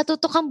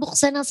 matuto kang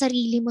buksan ang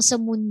sarili mo sa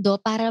mundo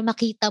para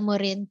makita mo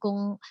rin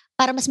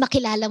para mas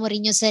makilala mo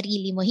rin yung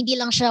sarili mo. Hindi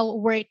lang siya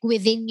work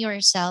within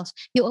yourself.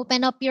 You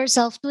open up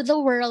yourself to the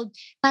world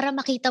para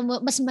makita mo,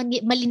 mas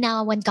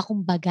malinawan ka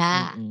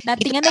kumbaga. Mm-hmm.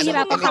 Dati nga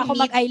nahirapan ako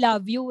mag-I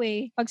love you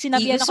eh. Pag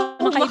sinabihan ako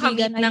ng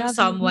kaibigan, I love you.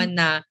 Someone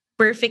na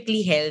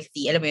perfectly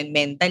healthy, alam mo yun,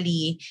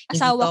 mentally,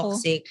 asawa hindi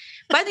toxic.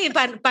 Paano yun?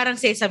 Parang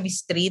Sesame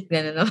Street,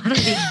 gano'n, parang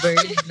Big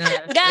Bird na.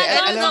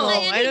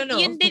 I don't know.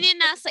 Yun din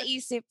yung nasa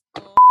isip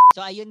ko. So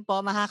ayun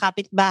po mga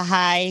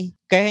kapitbahay.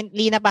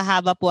 Currently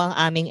napahaba po ang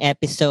aming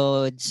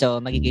episode.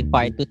 So magiging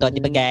part 2 to, di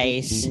ba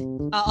guys?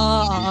 Oo,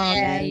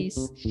 guys.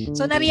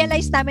 So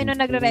na-realize namin nung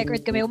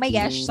nagre-record kami, oh my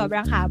gosh,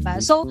 sobrang haba.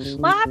 So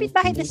mga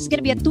kapitbahay, this is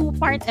gonna be a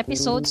 2-part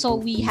episode. So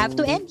we have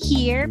to end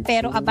here.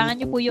 Pero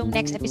abangan nyo po yung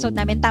next episode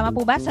namin. Tama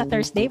po ba sa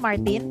Thursday,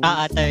 Martin?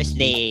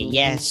 Thursday.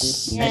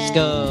 Yes. Let's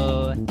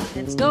go.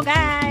 Let's go,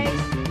 guys.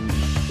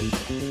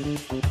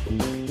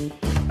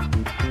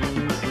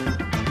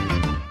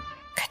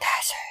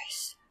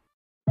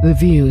 The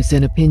views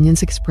and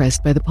opinions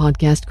expressed by the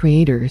podcast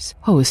creators,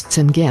 hosts,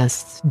 and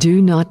guests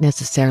do not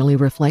necessarily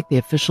reflect the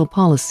official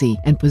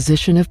policy and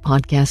position of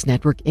Podcast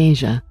Network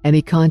Asia.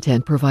 Any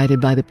content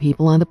provided by the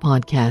people on the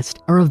podcast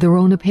are of their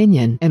own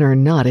opinion and are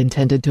not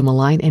intended to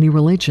malign any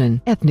religion,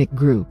 ethnic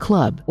group,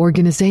 club,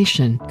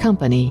 organization,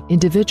 company,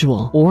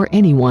 individual, or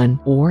anyone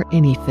or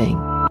anything.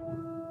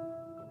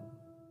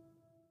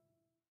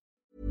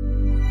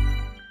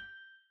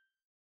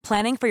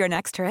 Planning for your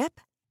next trip?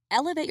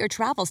 Elevate your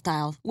travel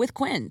style with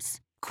Quince.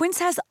 Quince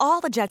has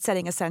all the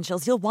jet-setting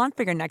essentials you'll want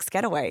for your next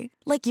getaway,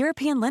 like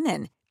European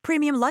linen,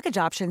 premium luggage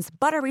options,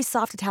 buttery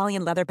soft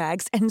Italian leather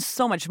bags, and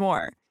so much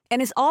more.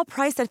 And is all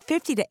priced at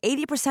 50 to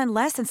 80%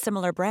 less than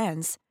similar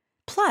brands.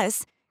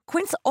 Plus,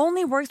 Quince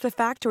only works with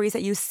factories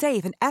that use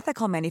safe and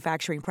ethical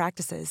manufacturing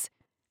practices.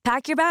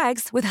 Pack your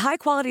bags with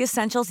high-quality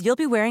essentials you'll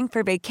be wearing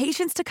for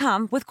vacations to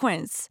come with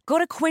Quince. Go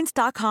to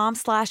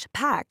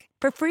quince.com/pack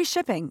for free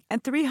shipping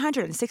and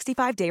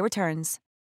 365-day returns.